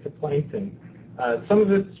 plastic to plankton. Some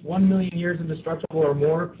of it's 1 million years indestructible or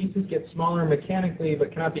more. Pieces get smaller mechanically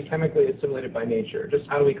but cannot be chemically assimilated by nature. Just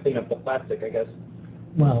how do we clean up the plastic, I guess?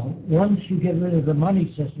 Well, once you get rid of the money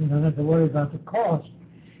system, you don't have to worry about the cost.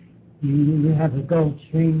 You have the Gulf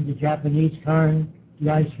Stream, the Japanese current, the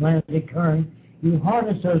Icelandic current. You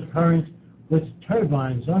harness those currents with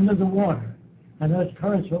turbines under the water, and those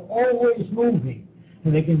currents are always moving,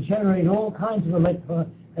 and they can generate all kinds of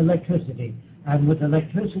electricity. And with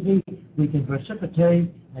electricity, we can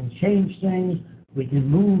precipitate and change things. We can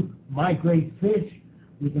move, migrate fish.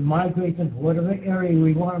 We can migrate them to whatever area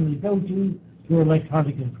we want them to go to through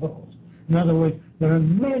electronic controls. In other words, there are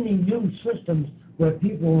many new systems where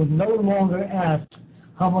people will no longer ask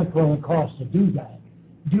how much will it cost to do that.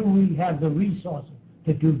 Do we have the resources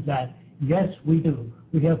to do that? Yes, we do.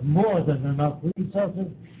 We have more than enough resources,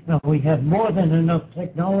 and we have more than enough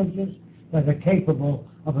technologists that are capable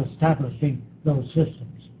of establishing those systems.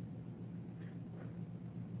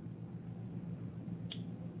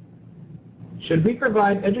 Should we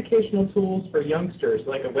provide educational tools for youngsters,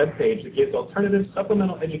 like a web page that gives alternative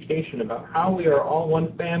supplemental education about how we are all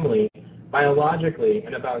one family biologically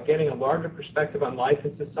and about getting a larger perspective on life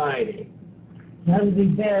and society? That would be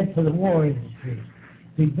bad for the war industry.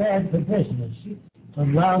 Be bad for business. It's a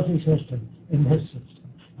lousy system in this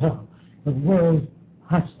system. No, the world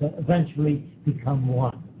has to eventually become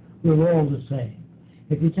one. We're all the same.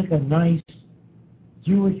 If you took a nice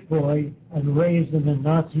Jewish boy and raised him in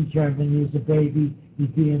Nazi Germany as a baby,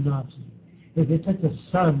 he'd be a Nazi. If you took the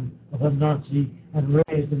son of a Nazi and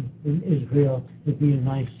raised him in Israel, he'd be a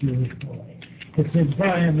nice Jewish boy. It's the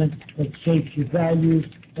environment that shapes your values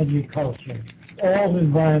and your culture. All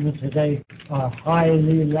environments today are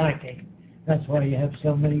highly lacking. That's why you have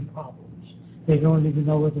so many problems. They don't even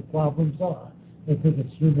know what the problems are. They think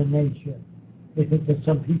it's human nature. They think that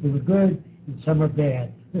some people are good and some are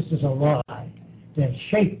bad. This is a lie. They're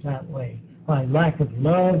shaped that way by lack of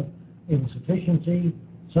love, insufficiency,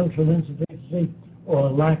 social insufficiency, or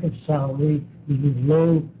lack of salary, meaning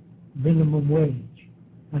low minimum wage.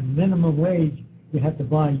 And minimum wage, you have to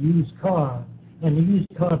buy a used car, and the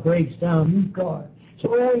used car breaks down, used car. So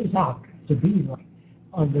always hard to be like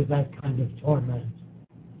under that kind of torment.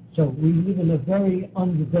 So we live in a very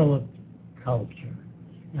undeveloped culture,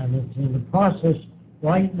 and it's in the process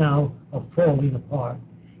right now of falling apart.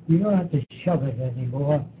 You don't have to shove it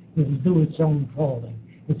anymore. It'll do its own falling.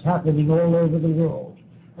 It's happening all over the world.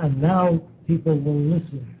 And now people will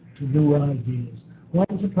listen to new ideas.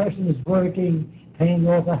 Once a person is working, paying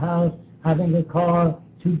off a house, having a car,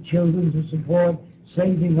 2 children to support,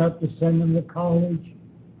 saving up to send them to college,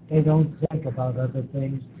 they don't think about other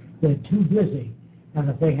things. They're too busy. And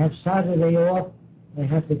if they have Saturday off, they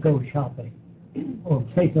have to go shopping or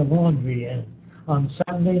take the laundry in. On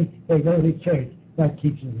Sunday, they go to church. That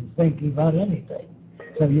keeps them from thinking about anything.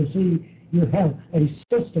 So you see, you have a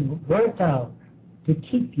system worked out to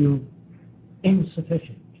keep you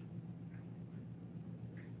insufficient.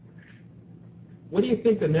 What do you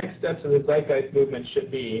think the next steps of the Zeitgeist movement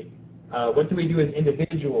should be? What do we do as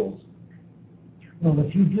individuals? Well,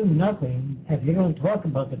 if you do nothing, if you don't talk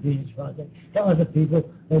about the Venus Project to other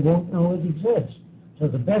people, they won't know it exists. So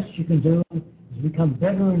the best you can do is become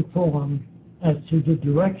better informed as to the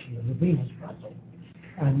direction of the Venus Project.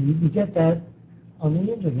 And you can get that on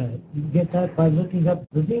the internet. You can get that by looking up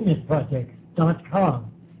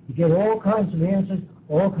thevenusproject.com. You get all kinds of answers,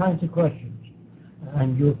 all kinds of questions.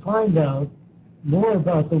 And you'll find out more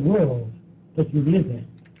about the world that you live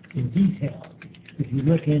in detail if you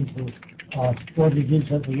look into what it is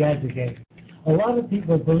that we advocate. A lot of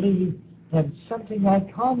people believe that it's something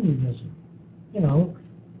like communism. You know,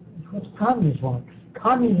 what's communism want?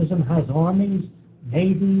 Communism has armies,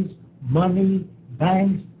 navies, money,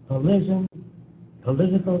 banks,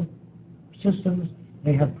 political systems.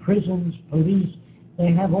 They have prisons, police.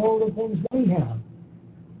 They have all the things we have.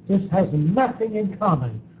 This has nothing in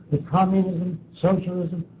common with communism,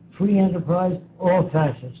 socialism, free enterprise, or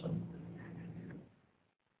fascism.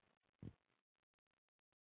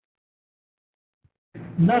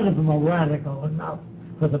 None of them are radical enough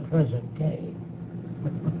for the present day.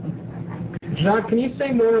 Jacques, can you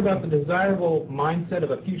say more about the desirable mindset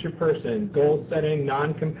of a future person, goal setting,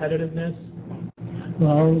 non-competitiveness?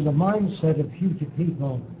 Well, the mindset of future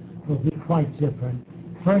people will be quite different.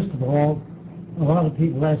 First of all, a lot of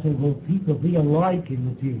people ask me, will people be alike in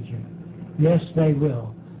the future? Yes, they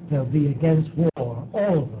will. They'll be against war,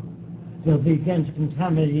 all of them. They'll be against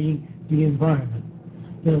contaminating the environment.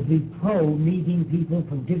 They'll be pro-meeting people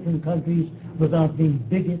from different countries without being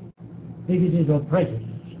bigoted or prejudiced.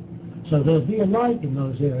 So they'll be alike in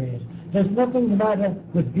those areas. There's nothing the matter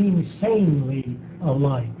with being sanely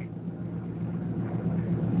alike.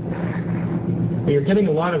 You're getting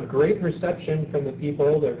a lot of great reception from the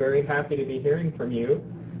people. They're very happy to be hearing from you.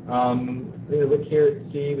 Look here at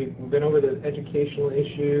Steve. We've been over the educational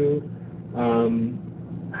issue.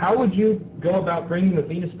 How would you go about bringing the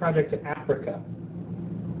Venus Project to Africa?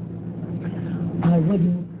 I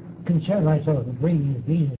wouldn't concern myself with bringing the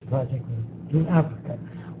Venus Project to Africa.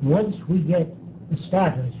 Once we get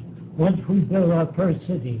established, once we build our first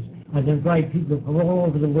cities, I'd invite people from all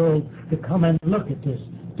over the world to come and look at this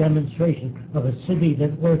demonstration of a city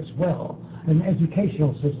that works well, an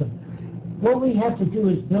educational system. What we have to do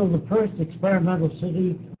is build the first experimental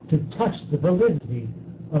city to test the validity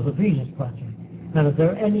of the Venus Project. And if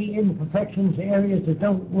there are any imperfections, areas that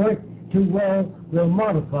don't work too well, we'll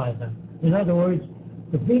modify them. In other words,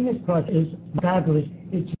 the Venus Project is established.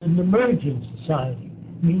 It's an emergent society,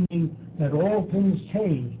 meaning that all things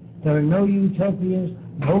change. There are no utopias,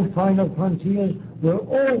 no final frontiers. We're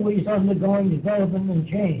always undergoing development and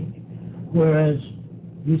change. Whereas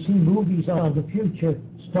you see movies of the future,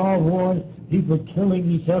 Star Wars, people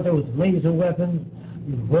killing each other with laser weapons,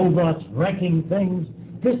 robots wrecking things.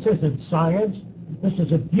 This isn't science. This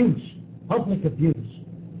is abuse, public abuse,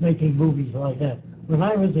 making movies like that. When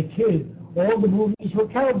I was a kid, all the movies were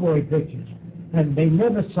cowboy pictures, and they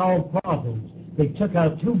never solved problems. They took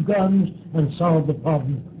out two guns and solved the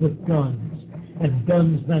problem with guns. And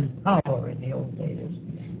guns meant power in the old days.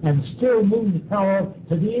 And still means power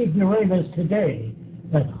to the ignoramus today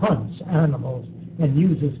that hunts animals and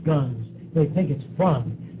uses guns. They think it's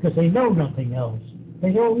fun because they know nothing else.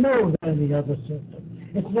 They don't know any other system.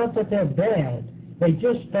 It's not that they're bad. They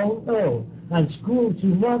just don't know. And schools do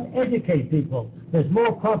not educate people. There's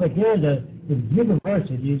more propaganda in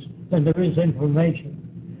universities than there is information.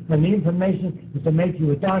 And the information is to make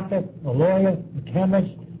you a doctor, a lawyer, a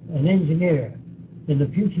chemist, an engineer. In the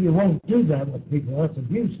future, you won't do that with people. That's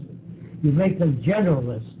abusive. You make them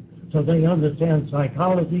generalists so they understand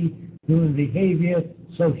psychology, human behavior,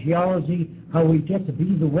 sociology, how we get to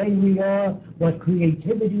be the way we are, what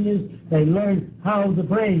creativity is. They learn how the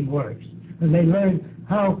brain works. And they learn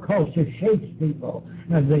how culture shapes people.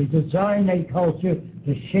 And they design a culture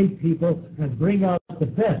to shape people and bring out the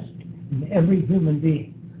best in every human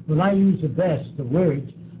being. When I use the best, the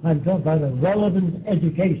words, I'm talking about a relevant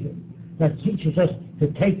education that teaches us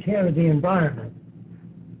to take care of the environment.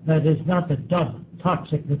 That is not the dump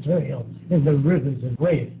toxic material in the rivers and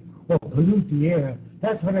waves or pollute the air.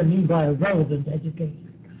 That's what I mean by a relevant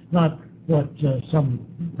education, not what some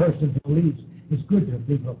person believes is good for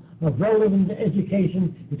people. A relevant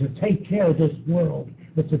education is to take care of this world.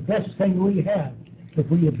 It's the best thing we have. If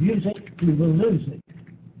we abuse it, we will lose it.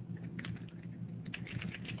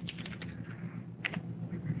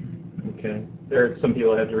 Okay. There are some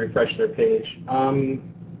people that have to refresh their page.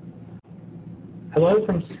 Hello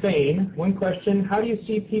from Spain. One question. How do you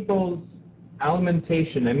see people's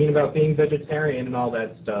alimentation? I mean about being vegetarian and all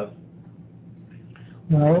that stuff.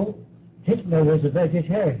 Well, Hitler was a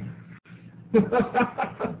vegetarian.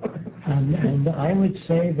 and I would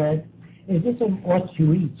say that it isn't what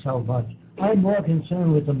you eat so much. I'm more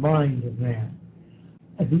concerned with the mind of man.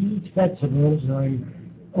 If he eats vegetables or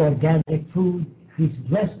organic food, he's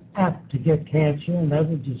less apt to get cancer and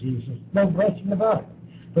other diseases. No question about it.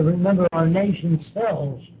 But remember, our nation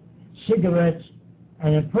sells cigarettes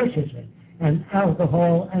and it pushes it, and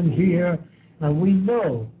alcohol and beer, and we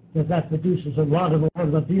know that that produces a lot of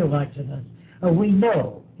automobile accidents. And we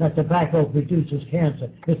know that tobacco produces cancer.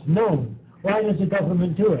 It's known. Why does the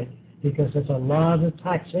government do it? Because there's a lot of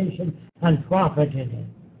taxation and profit in it.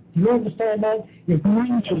 Do you understand that? You're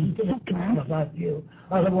going to think about you.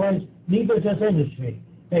 Otherwise, neither does industry.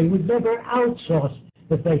 They would never outsource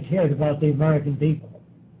if they cared about the American people.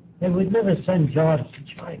 They would never send jobs to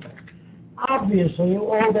China. Obviously,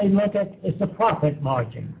 all they look at is the profit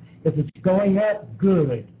margin. If it's going up,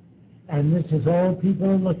 good. And this is all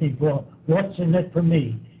people are looking for. What's in it for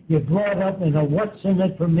me? You're brought up in a what's in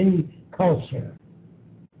it for me culture.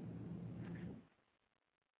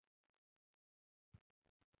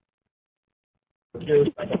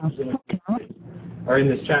 Are in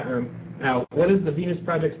this chat room. Now, what is the Venus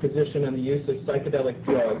Project's position on the use of psychedelic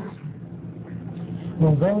drugs?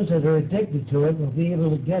 Well, those that are addicted to it will be able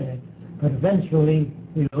to get it, but eventually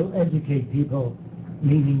we will educate people,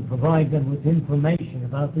 meaning provide them with information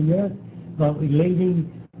about the earth, about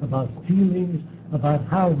relating, about feelings, about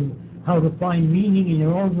how to find meaning in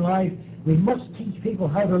your own life. We must teach people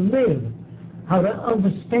how to live, how to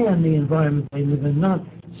understand the environment they live in, not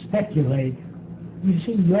speculate. You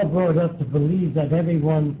see, you're brought up to believe that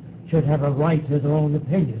everyone should have a right to their own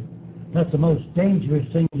opinion. That's the most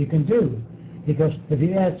dangerous thing you can do. Because if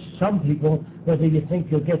you ask some people whether you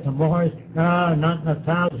think you'll get to Mars, not in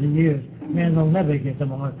 1,000 years. Man will never get to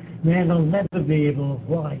Mars. Man will never be able to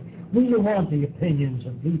fly. We don't want the opinions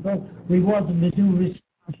of people. We want them to do research,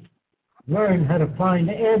 learn how to find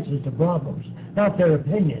answers to problems, not their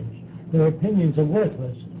opinions. Their opinions are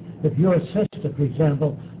worthless. If your sister, for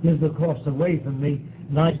example, lived across the way from me,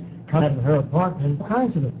 and I come out of her apartment, all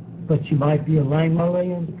kinds of it, but she might be a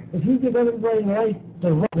Langolian. If you give everybody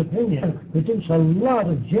the right opinion, there's a lot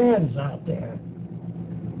of jams out there.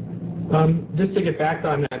 Just to get back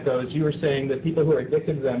on that, though, as you were saying that people who are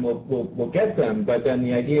addicted to them will get them, but then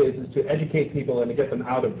the idea is to educate people and to get them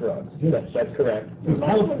out of drugs. Yes. That's correct. To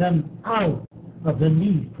help them out of the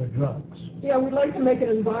need for drugs. Yeah, we'd like to make an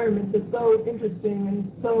environment that's so interesting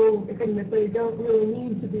and so that they don't really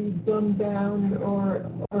need to be dumbed down or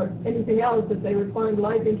anything else, that they would find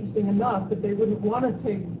life interesting enough that they wouldn't want to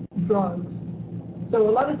take drugs. So a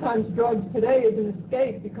lot of times drugs today is an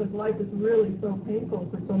escape because life is really so painful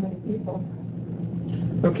for so many people.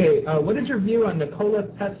 Okay, what is your view on Nikola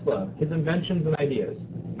Tesla, his inventions and ideas?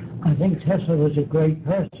 I think Tesla was a great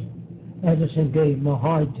person. Edison gave him a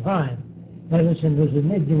hard time. Edison was an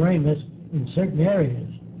ignoramus in certain areas,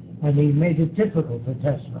 and he made it difficult for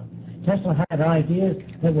Tesla. Tesla had ideas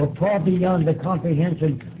that were far beyond the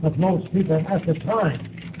comprehension of most people at the time,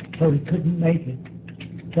 so he couldn't make it.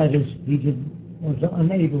 That is, was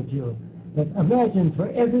unable to. But imagine for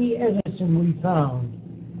every Edison we found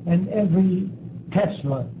and every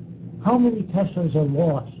Tesla, how many Teslas are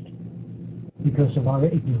lost because of our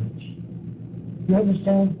ignorance? You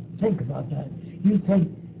understand? Think about that. You think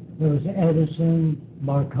there was Edison,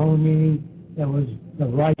 Marconi, there was the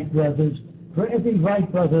Wright brothers. For every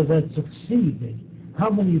Wright brother that succeeded, how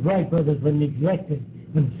many Wright brothers were neglected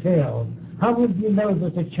and failed? How would you know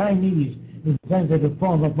that the Chinese invented a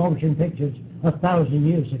form of motion pictures 1,000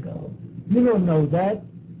 years ago? You don't know that.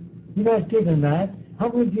 You're not given that. How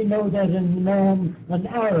would you know that an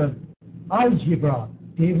Arab algebra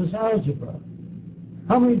gave us algebra?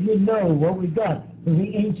 How many of you know what we got from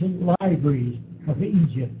the ancient libraries of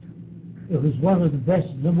Egypt? It was one of the best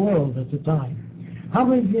in the world at the time. How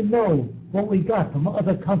many of you know what we got from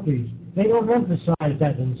other countries? They don't emphasize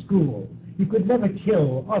that in school. You could never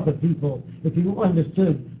kill other people if you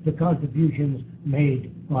understood the contributions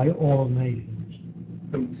made by all nations.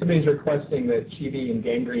 Somebody's requesting that Chibi and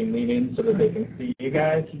Gangrene lean in so that they can see you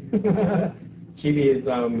guys. Chibi is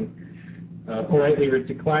politely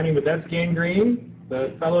declining, but that's Gangrene,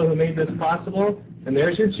 the fellow who made this possible. And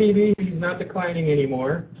there's your Chibi. He's not declining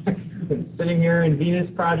anymore. Sitting here in Venus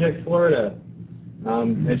Project, Florida.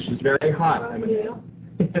 It's just very hot.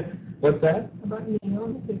 What's that? About me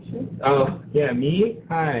on the picture. Oh, yeah, me?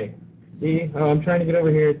 Hi. See? Oh, I'm trying to get over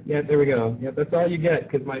here. Yeah, there we go. Yeah, that's all you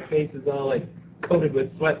get because my face is all like coated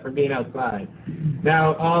with sweat from being outside.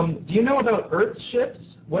 Now, do you know about Earth ships?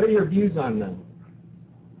 What are your views on them?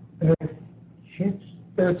 Earth ships?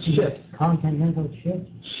 Earth ships. Continental ships?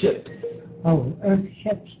 Ships. Oh, Earth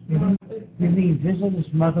ships? Mm-hmm. You mean visitors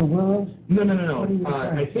from other worlds? No.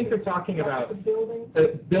 I think they're talking about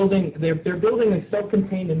building. They're building a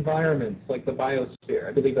self-contained environments like the biosphere.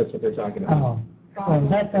 I believe that's what they're talking about. Oh. Well,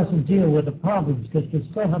 that doesn't deal with the problems because you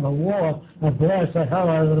still have a war that blast the hell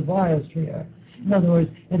out of the biosphere. In other words,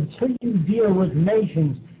 until you deal with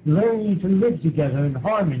nations learning to live together in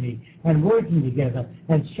harmony and working together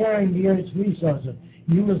and sharing the Earth's resources,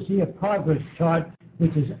 you will see a progress chart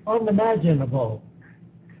which is unimaginable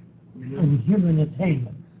in human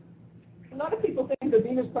attainment. A lot of people think the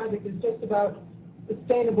Venus Project is just about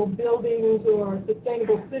sustainable buildings or a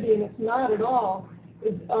sustainable city, and it's not at all.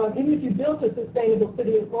 Even if you build a sustainable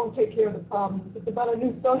city, it won't take care of the problems. It's about a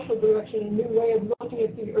new social direction, a new way of looking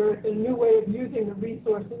at the earth, a new way of using the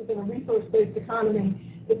resources in a resource-based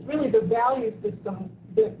economy. It's really the value system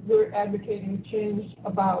that we're advocating change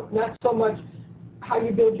about, not so much how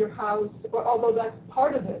you build your house, although that's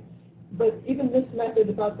part of it. But even this method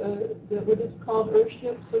about what is called Earth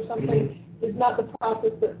ships or something is not the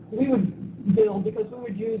process that we would build, because we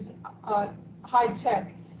would use high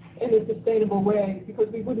tech in a sustainable way, because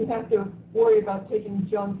we wouldn't have to worry about taking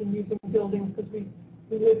junk and using buildings, because we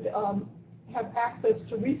would have access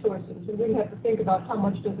to resources. We wouldn't have to think about how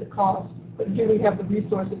much does it cost, but do we have the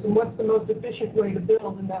resources, and what's the most efficient way to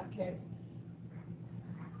build in that case?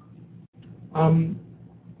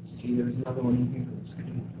 See, there's another one here.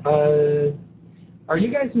 Are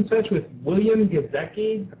you guys in touch with William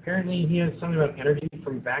Gazecki? Apparently he has something about energy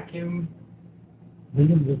from vacuum.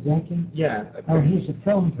 William Gazecki? Yeah. Oh, he's a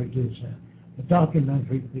film producer, a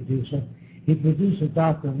documentary producer. He produced a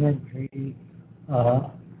documentary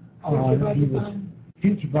on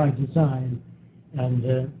Future by Design,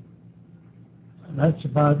 and that's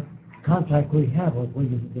about contact we have with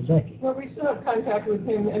William Gazecki. Well, we still have contact with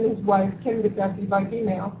him and his wife, Kim Gazecki, by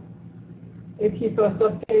email. They keep us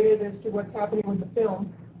updated as to what's happening with the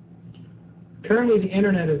film. Currently, the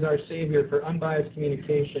internet is our savior for unbiased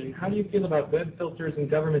communication. How do you feel about web filters and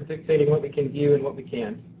government dictating what we can view and what we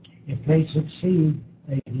can't? If they succeed,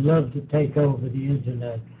 they love to take over the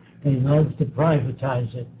internet. They love to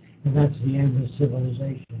privatize it, and that's the end of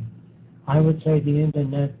civilization. I would say the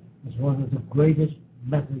internet is one of the greatest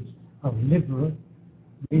methods of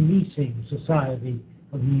releasing society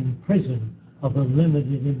from the imprison of the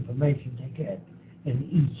limited information they get in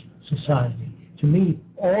each society. To me,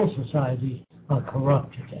 all societies are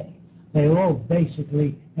corrupt today. They're all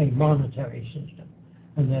basically a monetary system,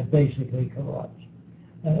 and they're basically corrupt.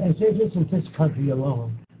 It isn't this country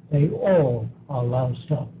alone. They all are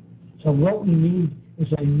loused up. So what we need is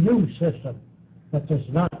a new system that does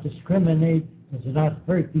not discriminate, does not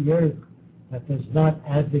hurt the earth, that does not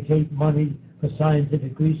advocate money for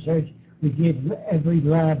scientific research. We give every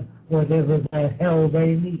lab whatever the hell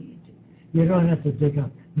they need. You don't have to dig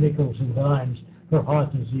up nickels and dimes for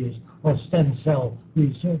heart disease or stem cell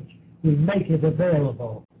research. We make it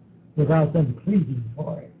available without them pleading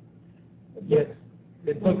for it. Yes.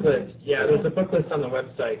 The book list. Yeah, there's a book list on the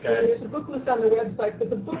website, guys. There's a book list on the website, but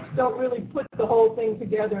the books don't really put the whole thing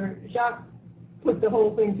together. Jacques put the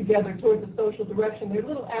whole thing together towards a social direction. There are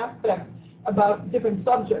little aspects about different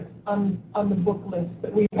subjects on the book list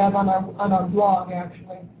that we have on our blog,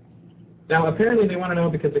 actually. Now, apparently they want to know,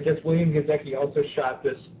 because I guess William Gazecki also shot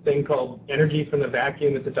this thing called Energy from the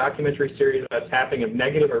Vacuum. It's a documentary series about tapping of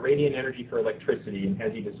negative or radiant energy for electricity, and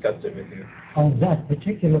has he discussed it with you? Oh, that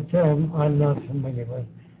particular film I'm not familiar with,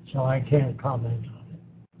 so I can't comment on it.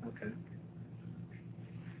 Okay.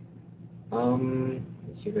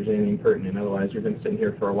 Let's see if there's anything pertinent. Otherwise, we've been sitting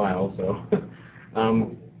here for a while, so. I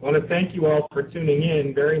want to thank you all for tuning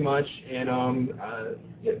in very much, and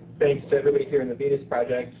thanks to everybody here in the Venus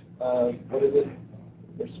Project. What is it?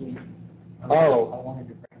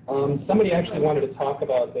 Somebody actually wanted to talk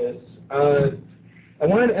about this. I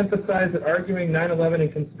wanted to emphasize that arguing 9/11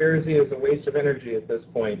 and conspiracy is a waste of energy at this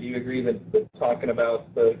point. Do you agree that talking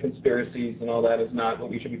about the conspiracies and all that is not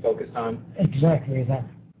what we should be focused on? Exactly that.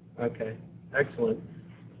 Okay, excellent.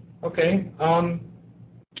 Okay,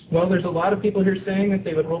 well, there's a lot of people here saying that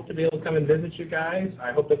they would hope to be able to come and visit you guys.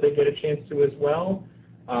 I hope that they get a chance to as well.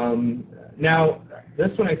 Now,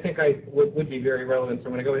 this one I think would be very relevant, so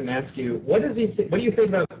I'm going to go ahead and ask you, what do you think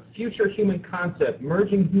about future human concept,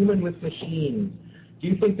 merging human with machines? Do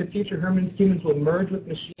you think that future humans will merge with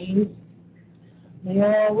machines? They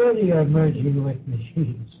already are merging with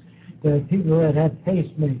machines. There are people that have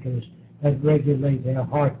pacemakers that regulate their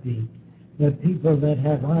heartbeat. There are people that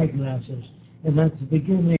have eyeglasses, and that's the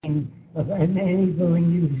beginning of enabling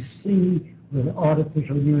you to see with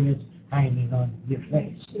artificial units hanging on your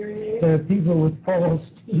face. There are people with false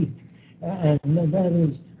teeth, and that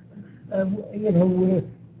is,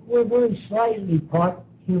 we're very slightly part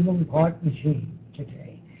human, part machine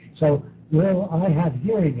today. So, I have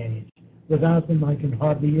hearing aids. Without them, I can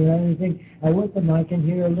hardly hear anything, and with them, I can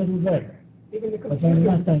hear a little better. But they're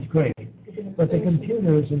not that great. But the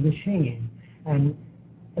computer is a machine, and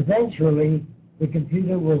eventually, the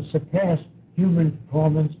computer will surpass human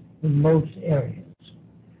performance in most areas.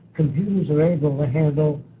 Computers are able to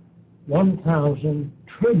handle 1,000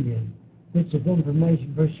 trillion bits of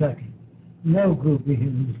information per second. No group of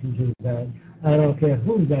humans can do that. I don't care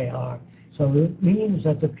who they are. So it means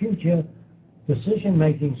that the future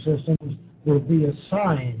decision-making systems will be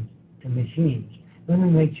assigned to machines. Let me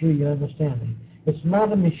make sure you understand me. It's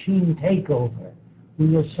not a machine takeover.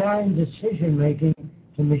 We assign decision-making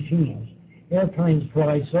to machines. Airplanes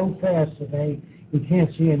fly so fast today, you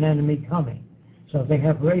can't see an enemy coming. So they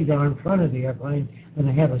have radar in front of the airplane, and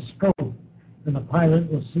they have a scope, and the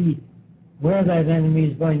pilot will see where that enemy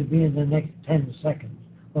is going to be in the next 10 seconds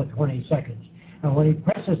or 20 seconds. And when he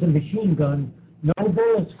presses the machine gun, no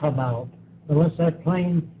bullets come out unless that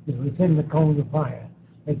plane is within the cone of fire.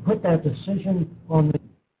 They put that decision on the...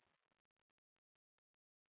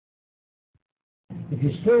 If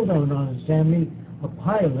you still don't understand me, a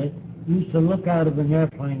pilot used to look out of an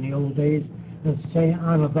airplane in the old days and say,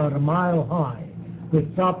 I'm about a mile high.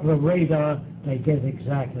 With Doppler radar, they get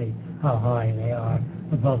exactly how high they are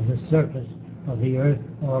above the surface of the earth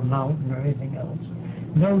or a mountain or anything else.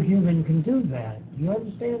 No human can do that. Do you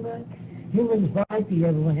understand that? Humans might be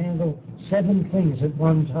able to handle 7 things at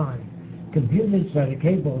one time. Computers that are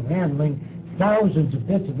capable of handling thousands of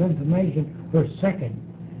bits of information per second.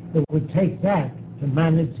 It would take that to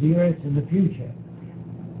manage the earth in the future.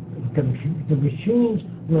 The machines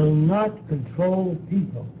will not control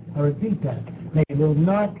people. I repeat that. They will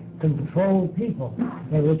not control people.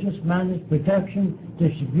 They will just manage production,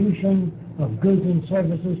 distribution, of goods and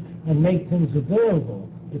services and make things available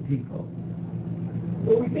to people.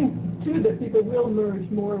 Well, we think, too, that people will merge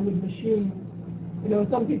more with machines. You know,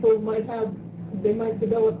 some people might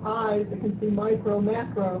develop eyes that can see micro,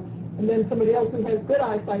 macro, and then somebody else who has good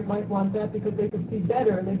eyesight might want that because they can see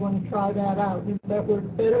better and they want to try that out. If that works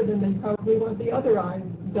better, then they probably want the other eye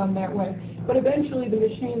done that way. But eventually the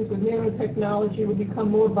machines with nanotechnology will become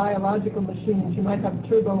more biological machines. You might have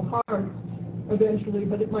turbo hearts eventually,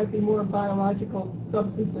 but it might be more biological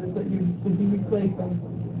substances that you would be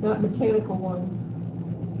replacing, not mechanical ones.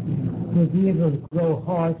 We'll be able to grow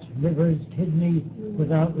hearts, livers, kidneys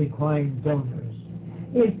without requiring donors.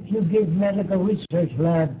 If you give medical research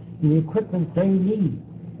labs the equipment they need,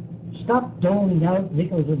 stop doling out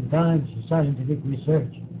nickels and dimes for scientific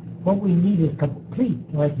research. What we need is complete,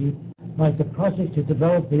 like the project to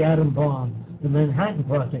develop the atom bomb, the Manhattan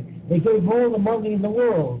Project. They gave all the money in the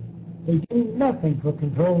world. They do nothing for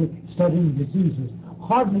controlling, studying diseases.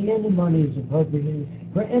 Hardly any money is appropriated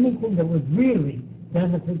for anything that would really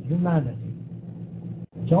benefit humanity.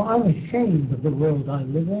 So I'm ashamed of the world I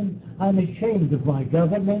live in. I'm ashamed of my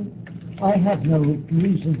government. I have no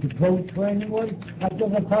reason to vote for anyone. I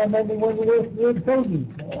don't find anyone worth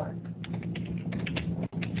voting for.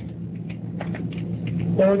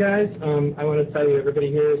 So guys, I want to tell you,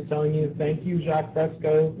 everybody here is telling you thank you, Jacques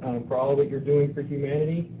Fresco, for all that you're doing for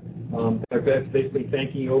humanity. They're basically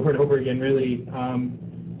thanking you over and over again, really.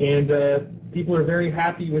 People are very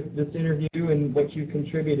happy with this interview and what you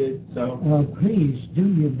contributed. So please do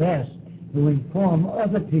your best to inform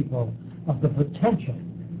other people of the potential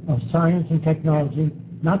of science and technology,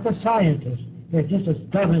 not the scientists. They're just as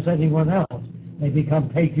dumb as anyone else. They become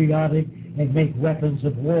patriotic, they make weapons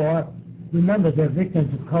of war. Remember, they're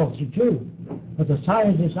victims of culture, too. But the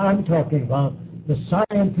scientists I'm talking about, the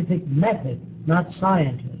scientific method, not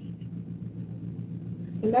scientists.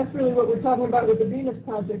 And that's really what we're talking about with the Venus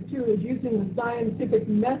Project, too, is using the scientific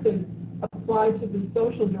method applied to the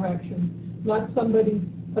social direction, not somebody's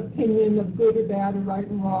opinion of good or bad or right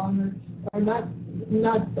and wrong, or not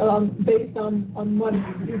based on money,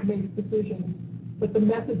 who makes decisions, but the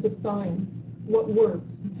methods of science, what works,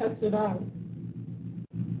 test it out.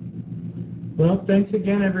 Well, thanks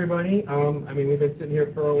again, everybody. We've been sitting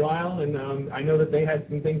here for a while, and I know that they had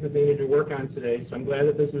some things that they needed to work on today, so I'm glad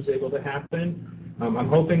that this was able to happen. I'm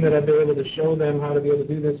hoping that I'll be able to show them how to be able to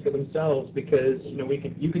do this for themselves, because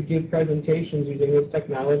you could give presentations using this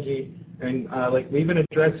technology, and we've been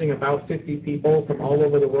addressing about 50 people from all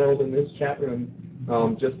over the world in this chat room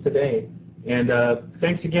just today. And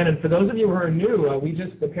thanks again. And for those of you who are new,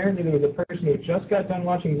 apparently there was a person who just got done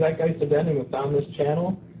watching Zeitgeist Addendum and found this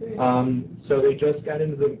channel. So they just got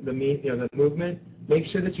into the movement. Make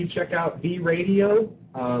sure that you check out V Radio.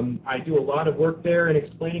 I do a lot of work there in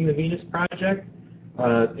explaining the Venus Project.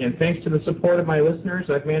 And thanks to the support of my listeners,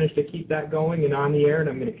 I've managed to keep that going and on the air, and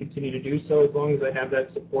I'm going to continue to do so as long as I have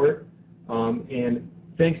that support. And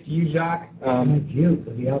thanks to you, Jacques. Thank you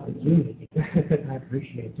for the opportunity. I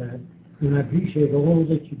appreciate that. And I appreciate all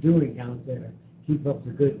that you're doing out there. Keep up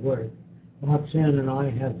the good work. Roxanne and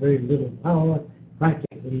I have very little power,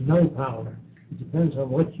 practically no power. It depends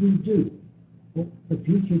on what you do. The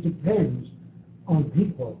future depends on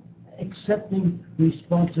people accepting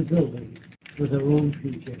responsibility for their own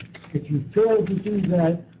future. If you fail to do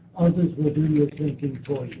that, others will do your thinking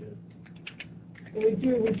for you.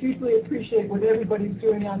 And we deeply appreciate what everybody's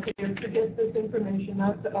doing out there to get this information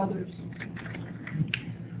out to others.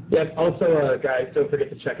 Yes, also, guys, don't forget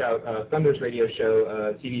to check out Thunder's radio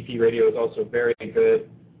show. TVP Radio is also very good.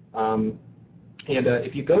 And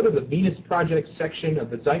if you go to the Venus Project section of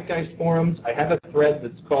the Zeitgeist forums, I have a thread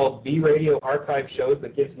that's called V Radio Archive Shows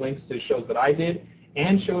that gives links to shows that I did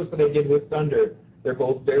and shows that I did with Thunder. They're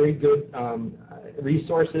both very good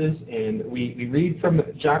resources, and we read from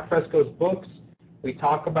Jacques Fresco's books. We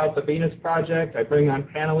talk about the Venus Project. I bring on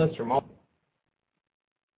panelists from all.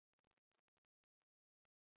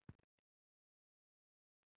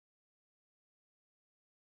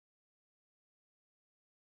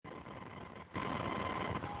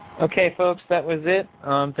 Okay, folks, that was it.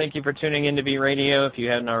 Thank you for tuning in to V Radio. If you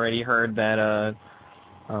haven't already heard that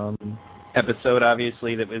episode,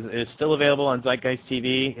 obviously, that is still available on Zeitgeist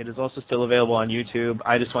TV. It is also still available on YouTube.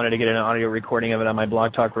 I just wanted to get an audio recording of it on my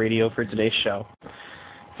Blog Talk Radio for today's show.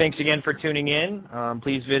 Thanks again for tuning in.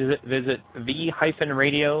 Please visit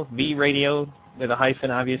V-Radio with a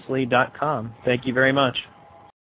hyphen, obviously, .com. Thank you very much.